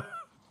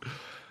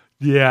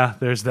Yeah,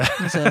 there's that.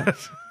 it's a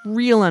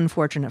real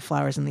unfortunate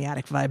flowers in the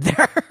attic vibe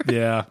there.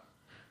 Yeah.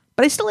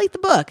 But I still like the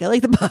book. I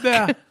like the book.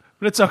 Yeah,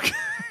 but it's okay.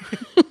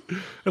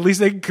 At least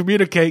they can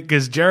communicate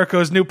because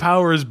Jericho's new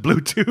power is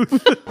Bluetooth.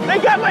 They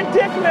got my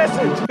dick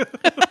message.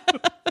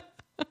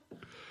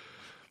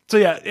 So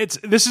yeah,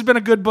 this has been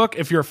a good book.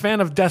 If you're a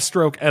fan of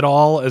Deathstroke at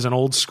all as an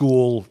old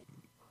school,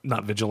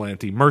 not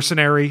vigilante,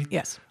 mercenary,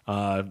 Yes.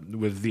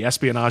 With the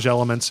espionage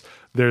elements,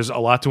 there's a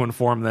lot to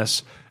inform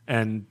this.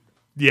 And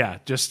yeah,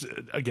 just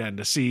again,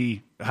 to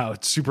see how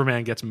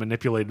Superman gets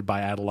manipulated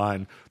by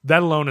Adeline,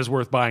 that alone is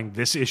worth buying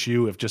this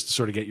issue, if just to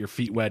sort of get your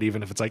feet wet,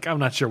 even if it's like, I'm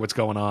not sure what's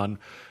going on.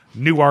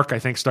 New arc, I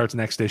think, starts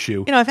next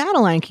issue. If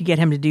Adeline could get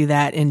him to do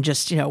that in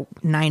just,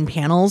 9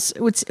 panels,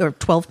 or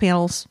 12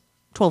 panels.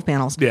 12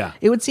 panels. Yeah.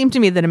 It would seem to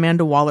me that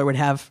Amanda Waller would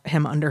have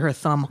him under her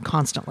thumb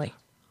constantly.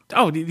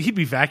 Oh, he'd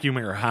be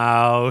vacuuming her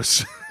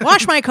house.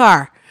 Wash my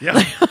car.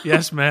 Yeah.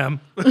 Yes, ma'am.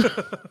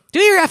 Do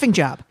your effing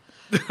job.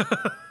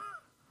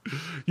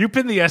 You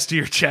pin the S to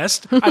your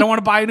chest. I don't want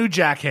to buy a new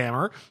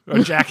jackhammer or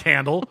jack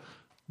handle.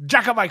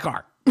 Jack up my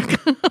car.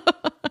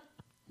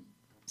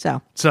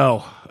 So,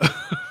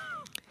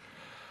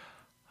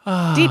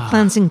 deep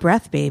cleansing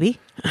breath, baby.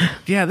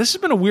 Yeah, this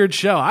has been a weird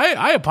show.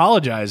 I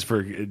apologize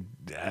for.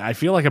 I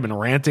feel like I've been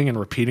ranting and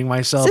repeating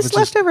myself. Is this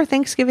leftover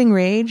Thanksgiving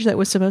rage that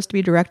was supposed to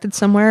be directed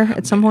somewhere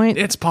at some point?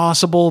 It's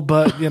possible,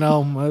 but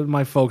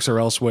my folks are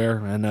elsewhere,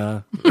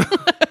 and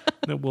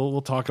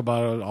we'll talk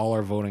about all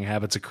our voting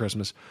habits at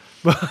Christmas.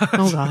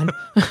 Oh God.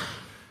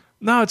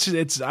 No,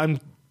 it's. I'm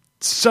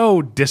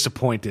so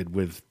disappointed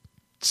with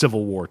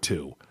Civil War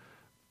 2,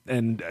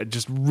 and I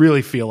just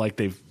really feel like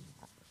they've.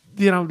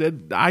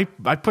 I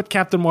put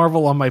Captain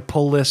Marvel on my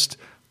pull list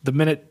the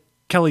minute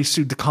Kelly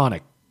Sue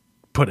DeConnick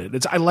put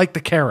it. I like the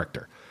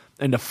character,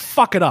 and to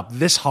fuck it up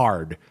this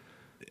hard,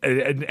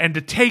 and to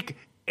take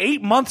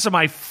 8 months of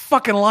my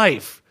fucking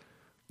life.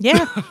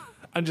 Yeah.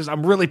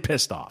 I'm really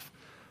pissed off.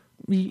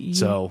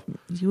 So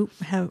you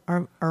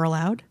are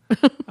allowed.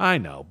 I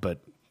know, but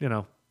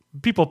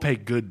people pay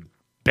good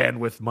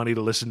bandwidth money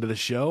to listen to the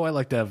show. I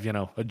like to have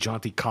a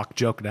jaunty cock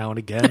joke now and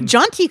again.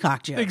 Jaunty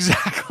cock joke.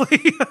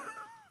 Exactly.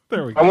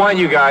 There we go. I want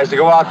you guys to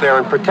go out there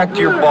and protect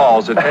your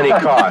balls at any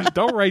cost.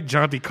 Don't write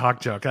jaunty cock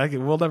joke.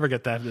 We'll never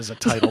get that as a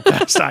title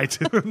past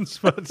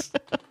iTunes. But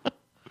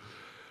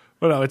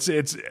no,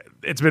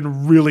 it's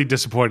been really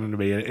disappointing to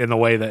me in the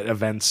way that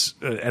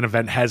an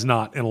event has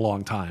not in a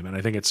long time, and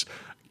I think it's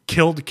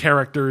killed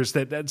characters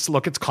it's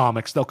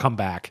comics, they'll come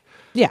back.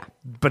 Yeah.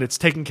 But it's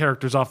taken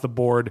characters off the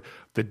board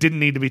that didn't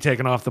need to be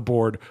taken off the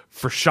board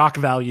for shock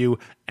value,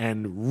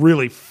 and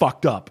really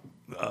fucked up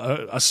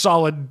a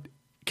solid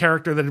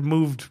character that had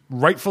moved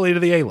rightfully to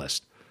the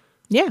A-list.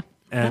 Yeah.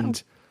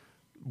 And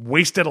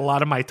wasted a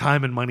lot of my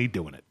time and money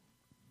doing it.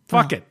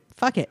 Fuck it.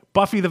 Fuck it.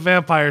 Buffy the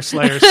Vampire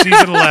Slayer,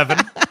 season 11.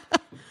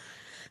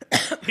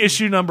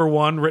 Issue number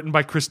 1, written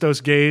by Christos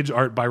Gage,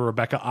 art by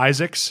Rebecca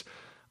Isaacs.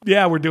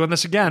 Yeah, we're doing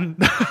this again.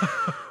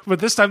 But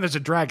this time there's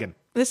a dragon.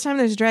 This time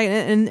there's a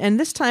dragon. And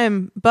this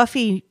time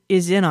Buffy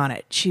is in on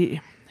it. She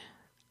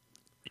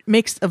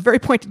makes a very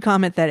pointed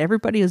comment that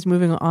everybody is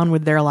moving on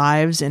with their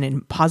lives and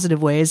in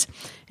positive ways,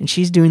 and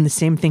she's doing the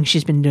same thing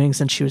she's been doing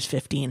since she was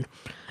 15.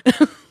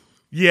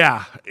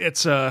 Yeah,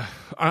 it's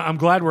I'm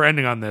glad we're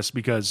ending on this,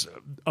 because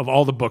of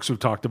all the books we've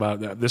talked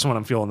about, this one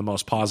I'm feeling the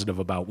most positive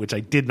about, which I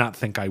did not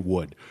think I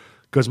would.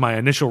 Because my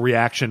initial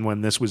reaction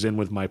when this was in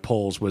with my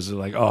polls was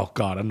like, oh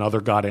God,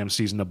 another goddamn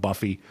season of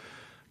Buffy.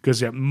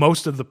 Because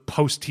most of the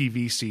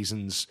post-TV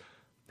seasons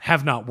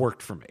have not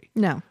worked for me.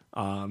 No.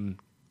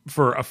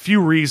 For a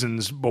few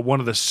reasons, but one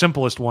of the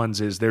simplest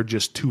ones is they're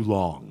just too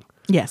long.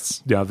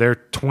 Yes. Yeah, they're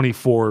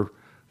 24,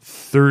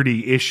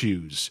 30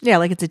 issues. Yeah,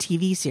 like it's a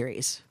TV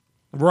series.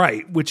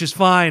 Right, which is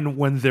fine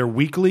when they're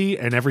weekly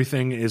and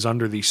everything is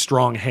under the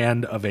strong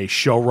hand of a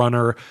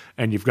showrunner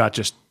and you've got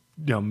just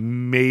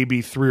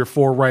maybe 3 or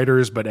 4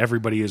 writers, but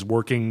everybody is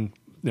working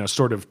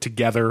sort of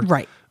together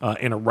Right.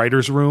 In a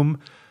writer's room.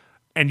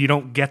 And you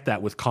don't get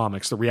that with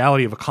comics. The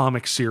reality of a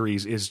comic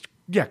series is,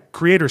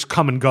 creators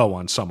come and go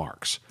on some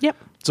arcs. Yep.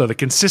 So the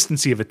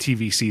consistency of a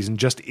TV season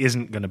just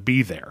isn't going to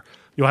be there.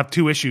 You'll have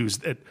 2 issues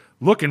that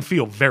look and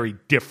feel very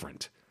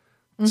different.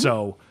 Mm-hmm.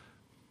 So,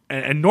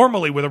 and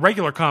normally with a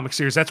regular comic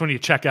series, that's when you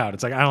check out.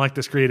 It's like, I don't like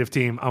this creative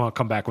team. I'm going to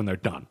come back when they're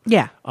done.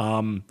 Yeah.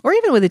 Or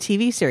even with a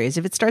TV series,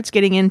 if it starts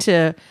getting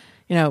into,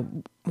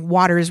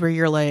 waters where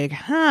you're like,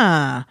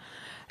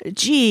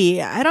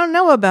 gee, I don't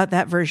know about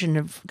that version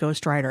of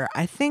Ghost Rider.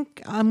 I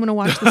think I'm going to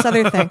watch this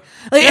other thing.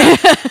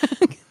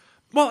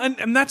 Well,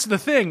 and that's the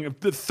thing.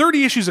 The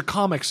 30 issues of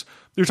comics,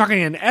 you're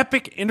talking an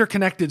epic,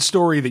 interconnected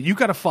story that you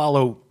got to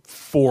follow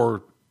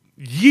for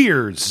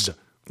years.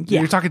 Yeah.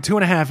 You're talking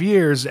 2.5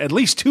 years, at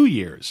least 2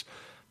 years.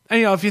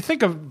 And, if you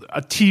think of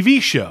a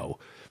TV show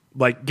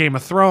like Game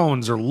of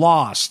Thrones or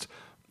Lost,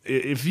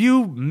 if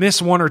you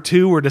miss 1 or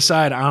 2 or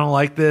decide, I don't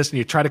like this, and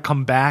you try to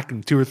come back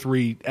in 2 or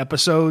 3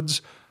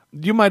 episodes,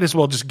 you might as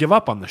well just give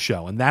up on the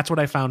show. And that's what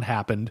I found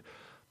happened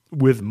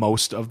with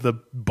most of the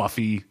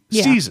Buffy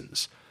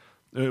seasons.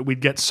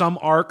 We'd get some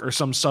arc or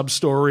some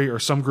sub-story or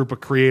some group of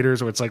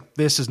creators where it's like,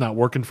 this is not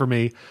working for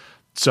me.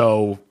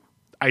 So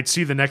I'd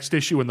see the next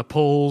issue in the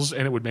polls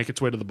and it would make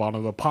its way to the bottom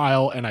of the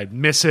pile and I'd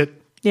miss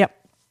it. Yep.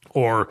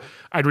 Or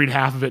I'd read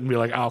half of it and be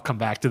like, I'll come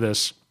back to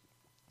this.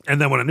 And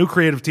then when a new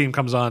creative team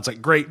comes on, it's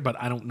like, great, but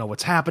I don't know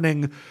what's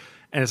happening.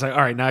 And it's like,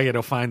 all right, now I got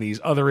to find these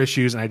other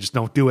issues and I just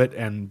don't do it.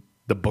 And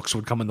the books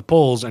would come in the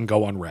polls and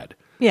go unread.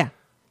 Yeah.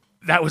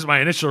 That was my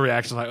initial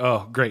reaction, like,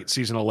 oh, great,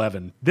 season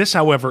 11. This,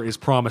 however, is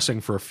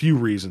promising for a few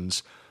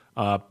reasons.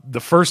 The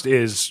first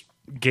is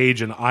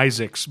Gage and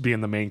Isaacs being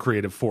the main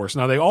creative force.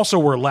 Now, they also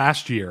were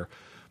last year,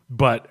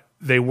 but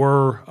they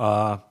were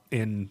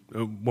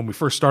when we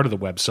first started the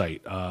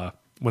website,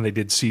 when they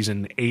did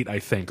season 8, I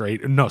think,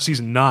 right? No,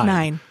 season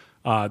 9.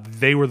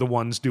 They were the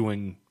ones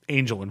doing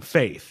Angel and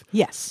Faith.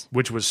 Yes.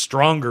 Which was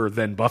stronger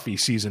than Buffy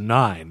season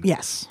 9.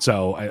 Yes.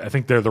 So I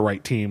think they're the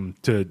right team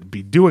to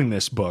be doing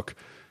this book.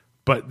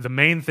 But the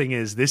main thing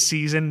is this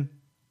season,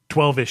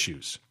 12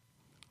 issues.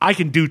 I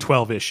can do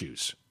 12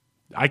 issues.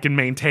 I can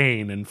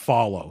maintain and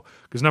follow.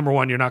 Because number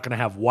one, you're not going to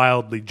have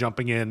wildly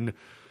jumping in,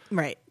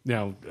 right?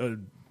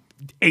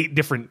 8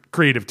 different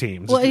creative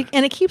teams. Well,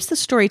 and it keeps the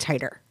story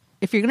tighter.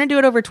 If you're going to do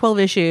it over 12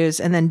 issues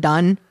and then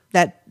done,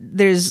 that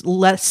there's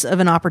less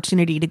of an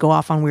opportunity to go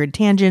off on weird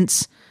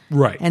tangents.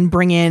 Right. And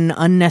bring in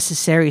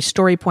unnecessary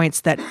story points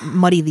that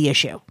muddy the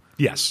issue.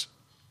 Yes.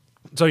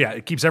 So yeah,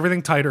 it keeps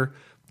everything tighter,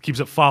 keeps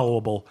it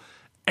followable.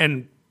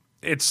 And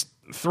it's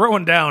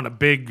throwing down a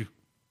big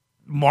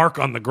mark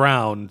on the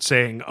ground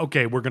saying,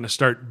 okay, we're going to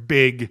start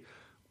big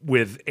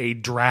with a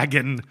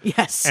dragon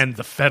and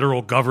the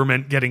federal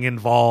government getting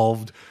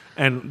involved.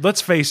 And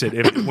let's face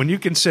it, when you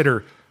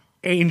consider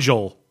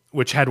Angel,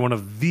 which had one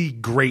of the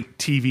great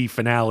TV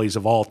finales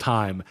of all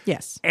time,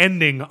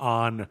 ending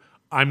on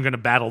I'm going to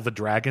battle the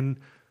dragon,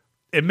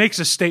 it makes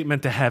a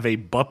statement to have a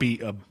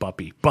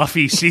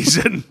Buffy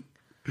season.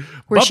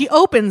 Where she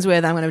opens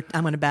with, I'm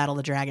going to battle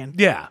the dragon.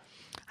 Yeah.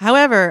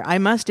 However, I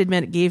must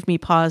admit it gave me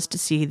pause to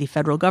see the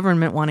federal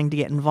government wanting to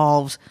get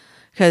involved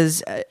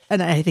because,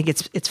 and I think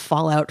it's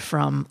fallout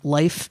from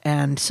Life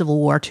and Civil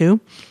War too.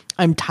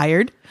 I'm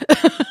tired.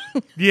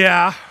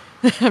 Yeah.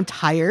 I'm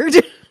tired.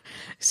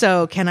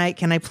 So can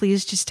I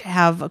please just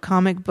have a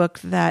comic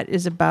book that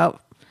is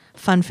about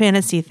fun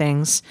fantasy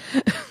things?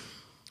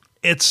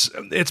 It's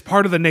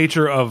part of the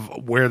nature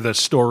of where the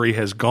story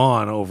has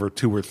gone over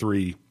 2 or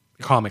 3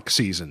 comic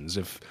seasons.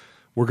 If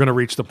we're going to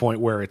reach the point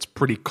where it's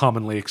pretty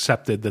commonly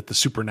accepted that the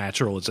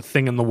supernatural is a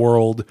thing in the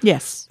world.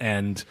 Yes.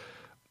 And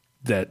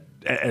that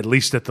at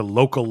least at the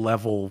local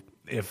level,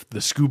 if the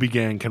Scooby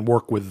Gang can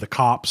work with the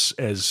cops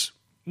as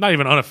not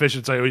even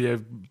unofficial, say, oh yeah,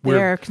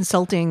 they're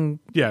consulting.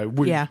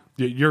 Yeah.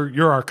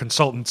 You're our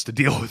consultants to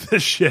deal with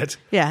this shit.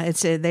 Yeah.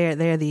 It's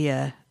they're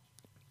the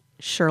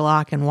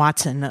Sherlock and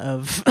Watson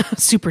of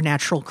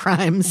supernatural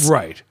crimes.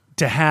 Right.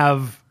 To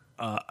have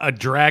a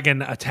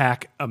dragon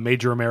attack a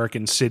major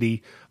American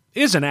city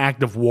is an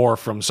act of war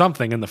from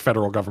something, and the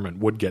federal government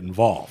would get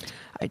involved.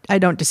 I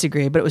don't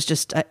disagree, but it was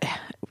just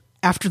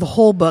after the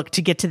whole book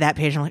to get to that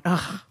page, I'm like,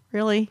 oh,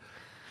 really?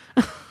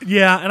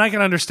 Yeah, and I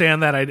can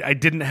understand that. I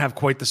didn't have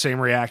quite the same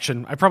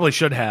reaction. I probably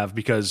should have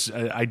because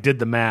I did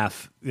the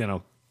math.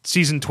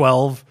 Season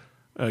 12,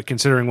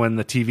 considering when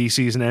the TV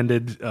season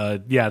ended,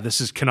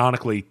 this is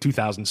canonically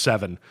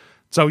 2007.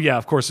 So, yeah,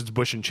 of course, it's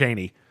Bush and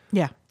Cheney.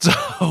 Yeah.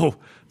 So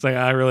it's like,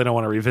 I really don't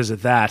want to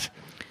revisit that.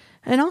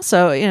 And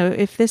also,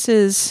 if this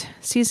is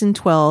season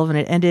 12 and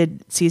it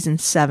ended season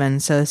 7,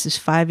 so this is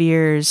 5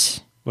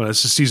 years. Well,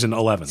 this is season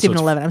 11. Season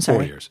 11, I'm sorry.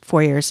 4 years.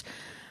 4 years.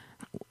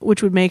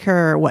 Which would make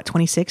her,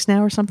 26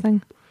 now or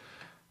something?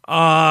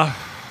 Well,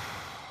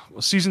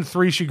 season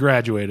 3, she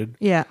graduated.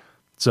 Yeah.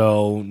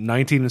 So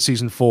 19 in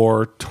season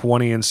 4,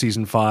 20 in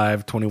season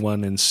 5,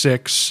 21 in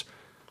 6,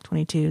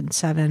 22 and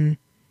 7.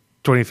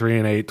 23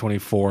 and 8,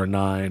 24 and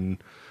 9.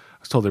 I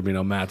was told there'd be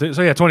no math.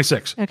 So yeah,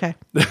 26. Okay.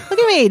 Look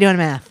at me doing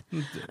math.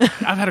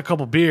 I've had a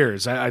couple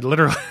beers. I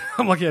literally,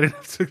 I'm lucky I didn't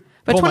have to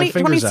But pull my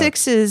fingers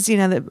 26 is,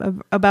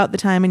 about the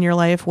time in your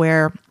life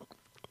where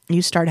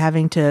you start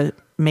having to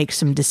make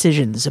some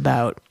decisions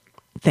about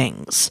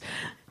things.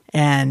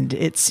 And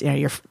it's,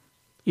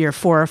 you're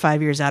 4 or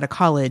 5 years out of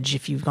college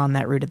if you've gone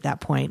that route at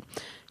that point.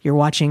 You're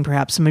watching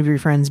perhaps some of your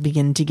friends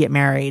begin to get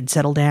married,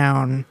 settle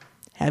down,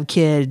 have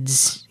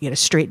kids, get a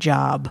straight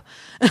job.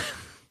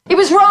 He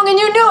was wrong and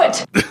you knew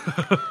it.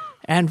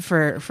 And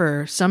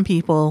for some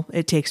people,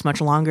 it takes much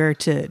longer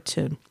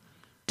to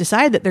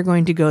decide that they're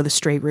going to go the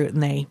straight route,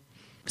 and they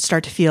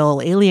start to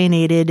feel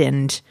alienated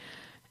and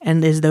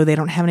as though they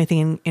don't have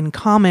anything in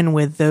common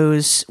with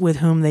those with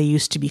whom they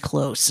used to be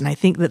close. And I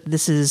think that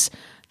this is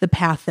the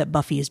path that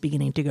Buffy is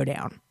beginning to go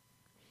down.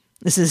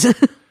 This is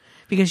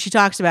because she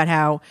talks about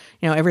how,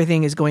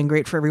 everything is going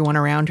great for everyone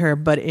around her,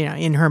 but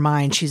in her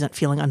mind, she's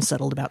feeling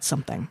unsettled about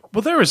something.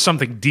 Well, there is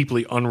something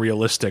deeply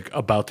unrealistic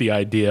about the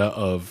idea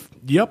of,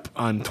 yep,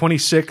 I'm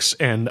 26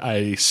 and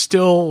I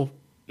still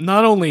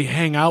not only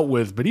hang out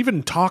with, but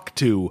even talk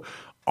to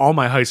all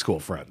my high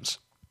school friends.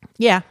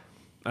 Yeah.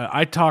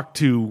 I talked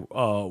to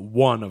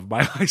one of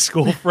my high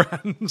school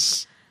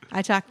friends.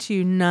 I talked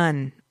to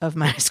none of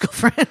my high school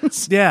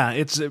friends. Yeah,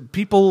 it's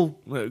people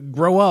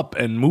grow up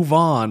and move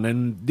on,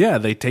 and yeah,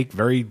 they take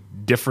very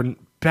different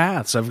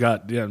paths. I've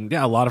got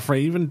a lot of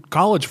friends, even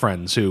college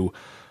friends who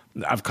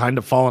I've kind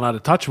of fallen out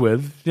of touch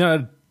with.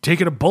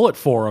 Taking a bullet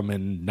for them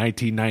in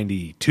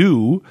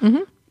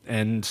 1992,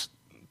 and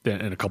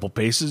in a couple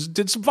paces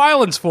did some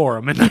violence for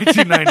them in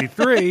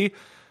 1993.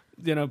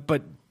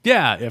 But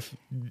yeah,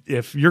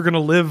 if you're going to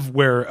live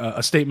where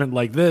a statement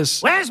like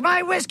this, Where's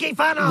my whiskey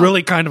funnel?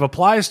 really kind of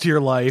applies to your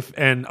life,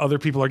 and other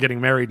people are getting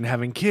married and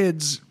having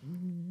kids,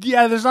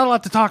 yeah, there's not a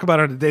lot to talk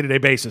about on a day-to-day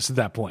basis at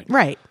that point.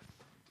 Right.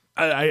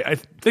 I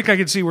think I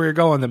can see where you're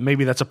going, that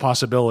maybe that's a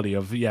possibility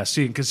of,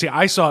 seeing, because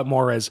I saw it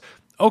more as,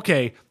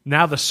 okay,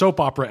 now the soap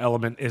opera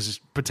element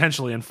is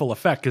potentially in full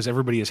effect because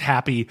everybody is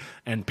happy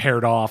and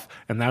paired off,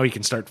 and now you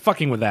can start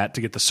fucking with that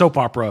to get the soap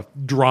opera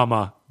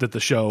drama that the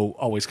show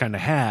always kind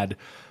of had.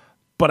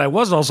 But I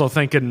was also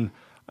thinking,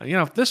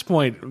 at this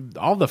point,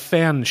 all the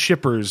fan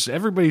shippers,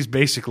 everybody's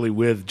basically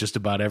with just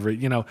about every,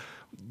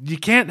 you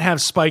can't have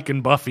Spike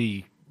and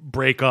Buffy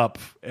break up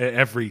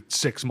every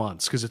 6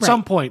 months, because at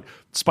some point,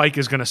 Spike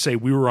is going to say,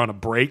 we were on a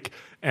break,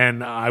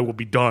 and I will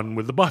be done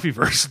with the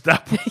Buffyverse at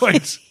that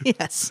point.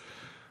 Yes.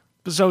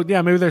 So,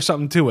 yeah, maybe there's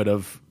something to it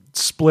of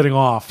splitting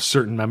off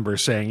certain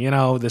members saying,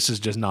 this is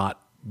just not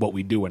what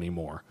we do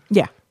anymore.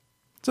 Yeah.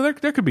 So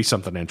there could be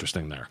something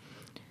interesting there.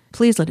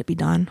 Please let it be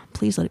done.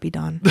 Please let it be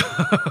done.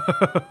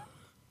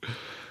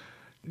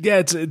 Yeah,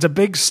 it's a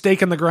big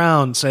stake in the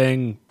ground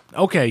saying,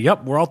 okay,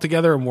 yep, we're all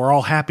together and we're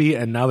all happy,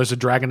 and now there's a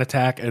dragon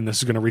attack, and this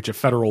is going to reach a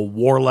federal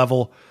war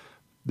level.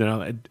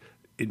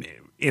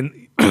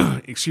 In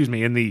excuse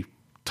me, in the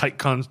tight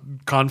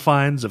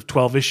confines of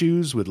 12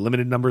 issues with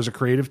limited numbers of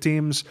creative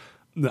teams,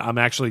 I'm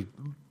actually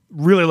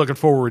really looking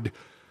forward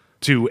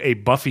to a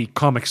Buffy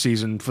comic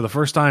season for the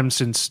first time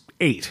since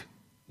 8.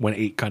 When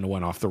 8 kind of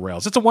went off the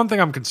rails. It's the one thing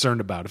I'm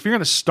concerned about. If you're going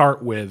to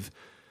start with,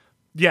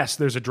 yes,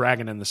 there's a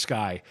dragon in the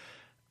sky,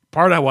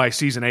 part of why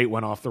season 8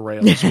 went off the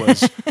rails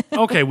was,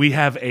 okay, we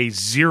have a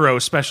 0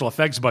 special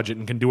effects budget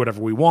and can do whatever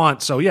we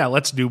want, so yeah,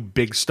 let's do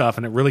big stuff,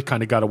 and it really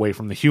kind of got away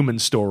from the human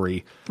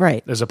story,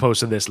 right, as opposed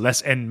to this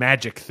less and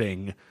magic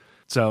thing.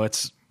 So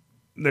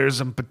there's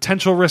some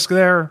potential risk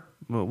there.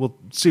 We'll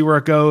see where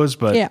it goes,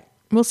 but yeah,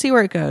 we'll see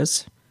where it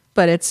goes.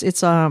 But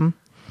it's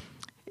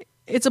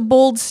a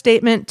bold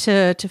statement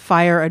to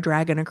fire a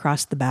dragon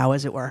across the bow,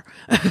 as it were.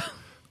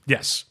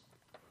 Yes.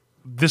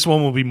 This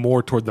one will be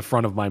more toward the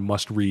front of my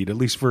must read, at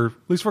least for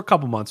a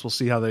couple months. We'll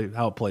see how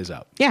it plays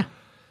out. Yeah.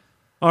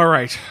 All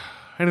right.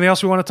 Anything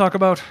else we want to talk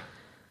about?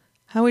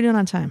 How are we doing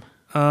on time?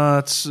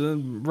 It's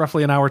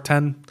roughly an hour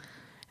 10.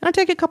 I'll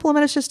take a couple of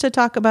minutes just to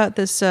talk about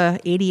this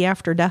 80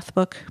 After Death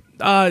book.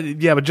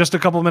 Yeah, but just a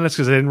couple of minutes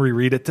because I didn't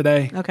reread it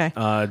today. Okay.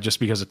 Just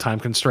because of time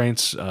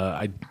constraints.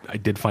 I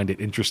did find it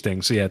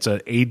interesting. So yeah, it's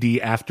a AD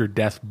After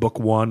Death book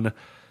 1.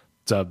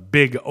 It's a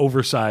big,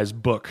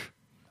 oversized book.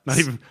 Not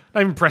even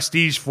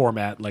prestige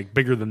format, like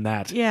bigger than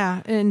that.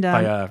 Yeah, and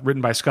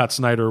written by Scott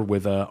Snyder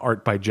with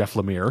art by Jeff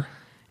Lemire.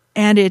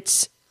 And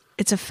it's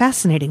a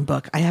fascinating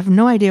book. I have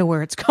no idea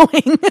where it's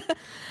going.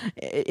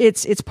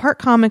 It's part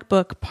comic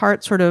book,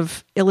 part sort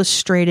of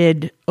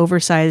illustrated,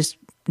 oversized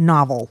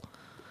novel.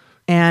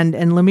 And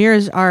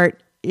Lemire's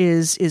art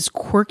is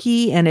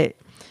quirky, and it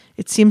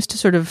seems to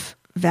sort of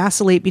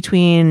vacillate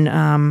between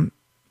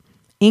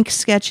ink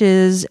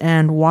sketches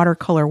and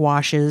watercolor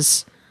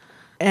washes.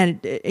 And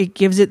it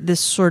gives it this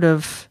sort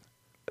of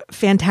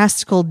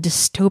fantastical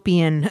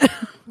dystopian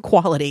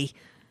quality.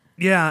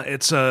 Yeah,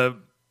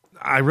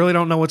 I really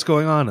don't know what's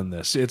going on in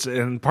this.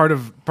 And part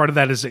of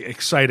that is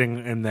exciting,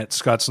 and that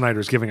Scott Snyder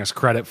is giving us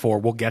credit for.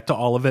 We'll get to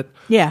all of it.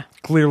 Yeah.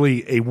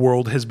 Clearly, a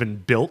world has been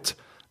built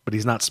but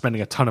he's not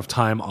spending a ton of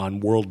time on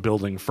world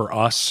building for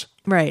us.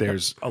 Right.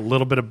 There's a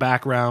little bit of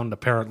background.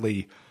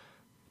 Apparently,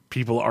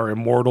 people are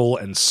immortal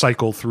and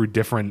cycle through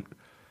different...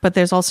 But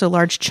there's also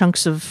large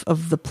chunks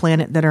of the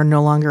planet that are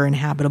no longer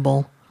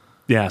inhabitable.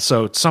 Yeah,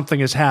 so something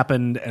has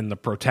happened, and the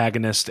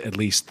protagonist at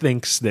least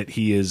thinks that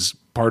he is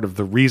part of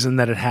the reason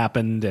that it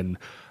happened, and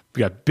we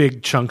got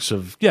big chunks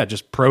of,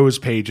 just prose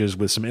pages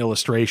with some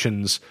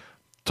illustrations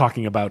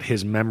talking about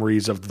his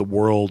memories of the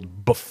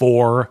world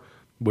before,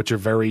 which are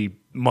very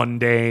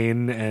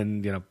mundane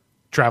and,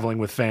 traveling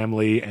with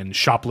family and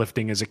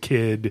shoplifting as a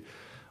kid,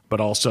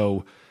 but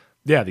also...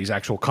 these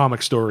actual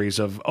comic stories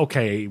of,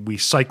 okay, we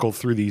cycle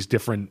through these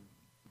different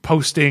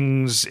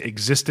postings,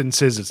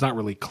 existences. It's not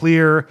really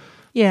clear.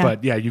 Yeah.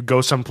 But you go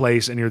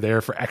someplace and you're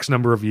there for X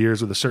number of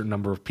years with a certain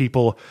number of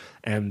people.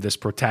 And this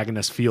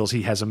protagonist feels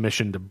he has a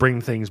mission to bring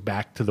things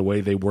back to the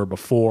way they were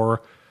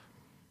before.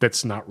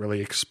 That's not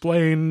really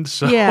explained.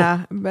 So.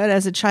 Yeah. But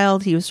as a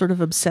child, he was sort of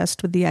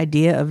obsessed with the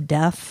idea of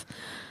death.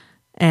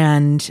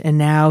 And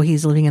now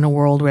he's living in a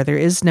world where there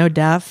is no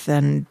death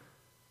and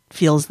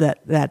feels that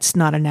that's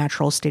not a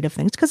natural state of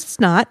things, because it's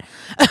not.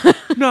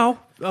 No.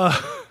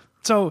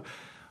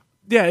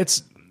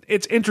 It's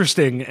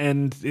interesting,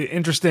 and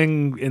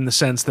interesting in the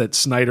sense that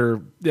Snyder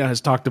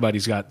has talked about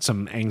he's got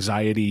some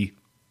anxiety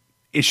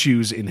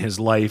issues in his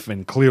life,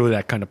 and clearly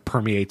that kind of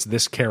permeates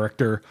this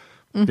character,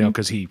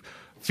 because he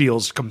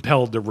feels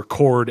compelled to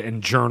record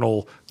and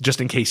journal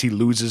just in case he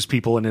loses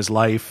people in his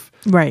life.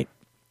 Right.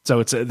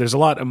 So there's a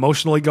lot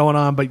emotionally going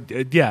on, but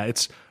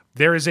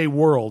there is a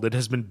world that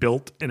has been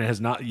built and it has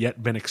not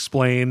yet been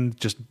explained.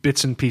 Just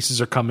bits and pieces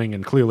are coming,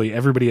 and clearly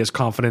everybody has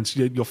confidence.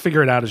 You'll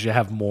figure it out as you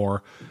have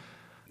more.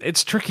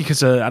 It's tricky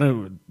because what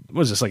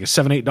was this, like a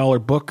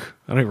 $7-8 book?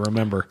 I don't even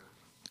remember.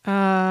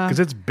 Because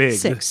it's big.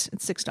 It's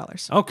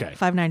 $6. Okay.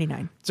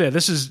 $5.99. So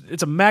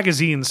it's a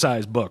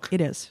magazine-sized book.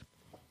 It is.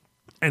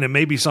 And it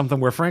may be something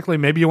where, frankly,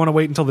 maybe you want to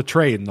wait until the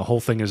trade and the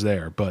whole thing is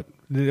there. But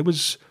it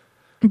was...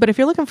 But if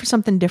you're looking for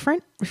something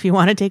different, if you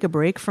want to take a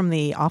break from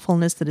the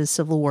awfulness that is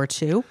Civil War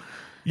II.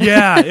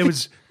 Yeah, it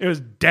was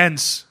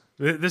dense.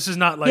 This is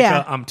not like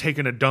I'm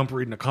taking a dump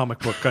reading a comic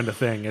book kind of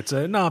thing. It's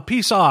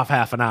peace off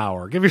half an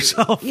hour. Give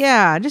yourself...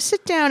 Yeah, just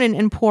sit down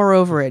and pour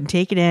over it and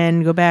take it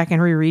in, go back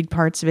and reread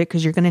parts of it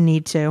because you're going to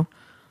need to.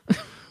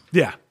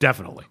 Yeah,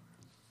 definitely.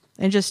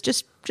 And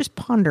just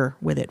ponder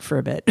with it for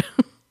a bit.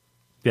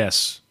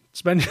 Yes.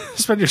 Spend your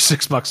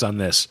 $6 on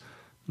this,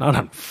 not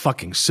on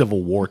fucking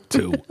Civil War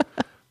II.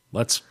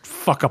 Let's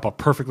fuck up a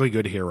perfectly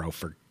good hero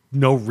for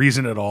no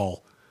reason at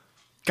all.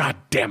 God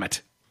damn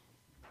it.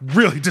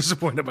 Really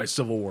disappointed by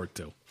Civil War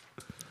II.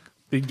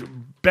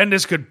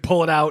 Bendis could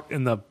pull it out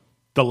in the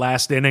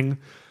last inning.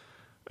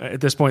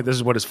 At this point, this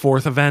is his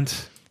fourth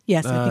event.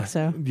 Yes, I think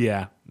so.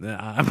 Yeah.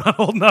 I'm not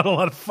holding out a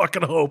lot of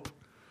fucking hope.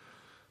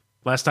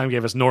 Last time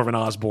gave us Norman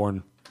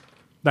Osborn.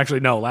 Actually,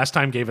 no. Last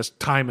time gave us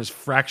Time is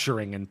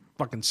Fracturing and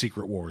fucking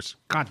Secret Wars.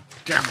 God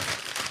damn it.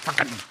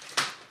 Fucking...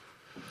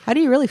 How do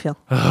you really feel?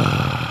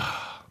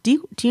 Do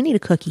you need a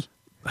cookie?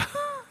 I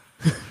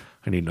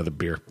need another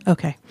beer.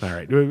 Okay. All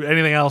right.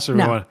 Anything else? Or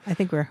No, I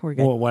think we're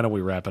good. Well, why don't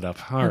we wrap it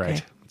up? All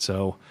right.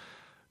 So,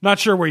 not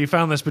sure where you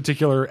found this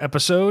particular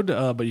episode,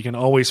 but you can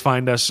always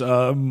find us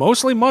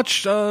mostly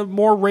much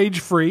more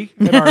rage-free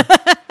at our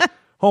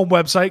home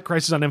website,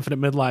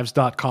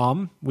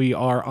 crisisoninfinitemidlives.com. We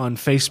are on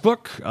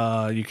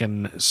Facebook. You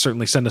can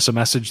certainly send us a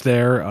message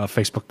there,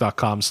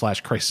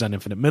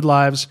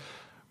 facebook.com/crisisoninfinitemidlives.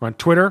 We're on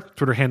Twitter.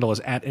 Twitter handle is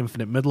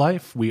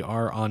 @infinite-midlife. We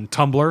are on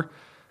Tumblr,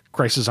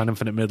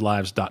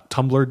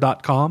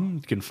 crisisoninfinitemidlives.tumblr.com.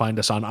 You can find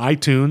us on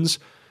iTunes.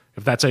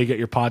 If that's how you get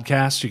your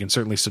podcasts, you can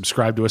certainly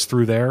subscribe to us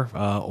through there.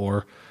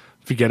 Or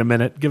if you get a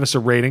minute, give us a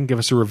rating, give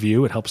us a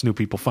review. It helps new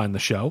people find the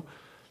show.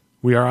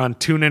 We are on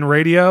TuneIn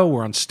Radio.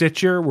 We're on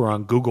Stitcher. We're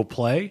on Google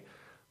Play.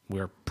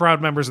 We're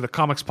proud members of the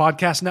Comics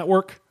Podcast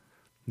Network.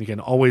 You can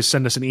always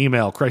send us an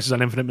email,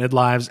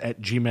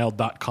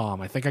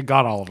 crisisoninfinitemidlives@gmail.com. I think I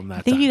got all of them that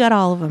time. I think you got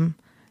all of them.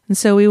 And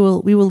so we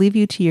will leave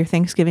you to your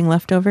Thanksgiving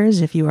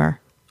leftovers if you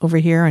are over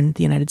here in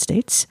the United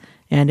States.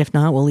 And if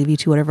not, we'll leave you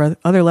to whatever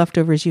other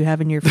leftovers you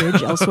have in your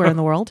fridge elsewhere in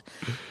the world.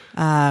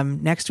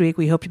 Next week,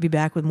 we hope to be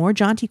back with more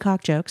jaunty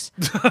cock jokes.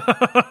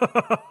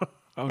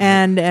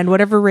 And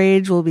whatever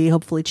rage will be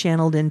hopefully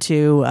channeled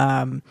into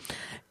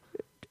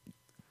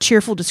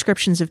cheerful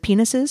descriptions of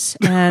penises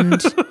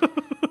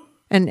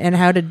and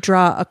how to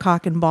draw a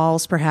cock and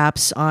balls,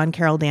 perhaps, on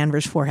Carol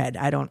Danvers' forehead.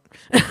 I don't...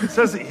 He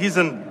says that he's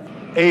an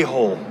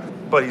a-hole,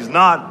 but he's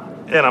not,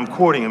 and I'm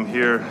quoting him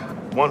here,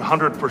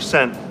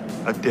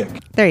 100% a dick.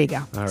 There you go.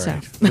 All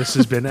right. This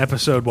has been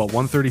episode,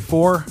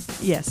 134?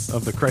 Yes.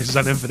 Of the Crisis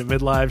on Infinite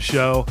Midlives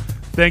show.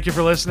 Thank you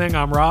for listening.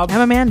 I'm Rob.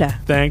 I'm Amanda.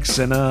 Thanks,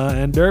 and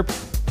Derp.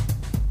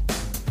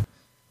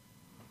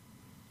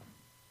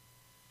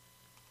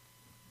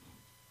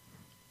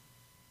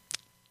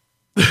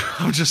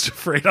 I'm just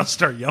afraid I'll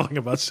start yelling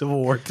about Civil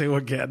War II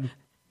again.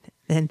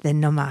 Then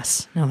no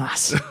mas. No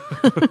mas.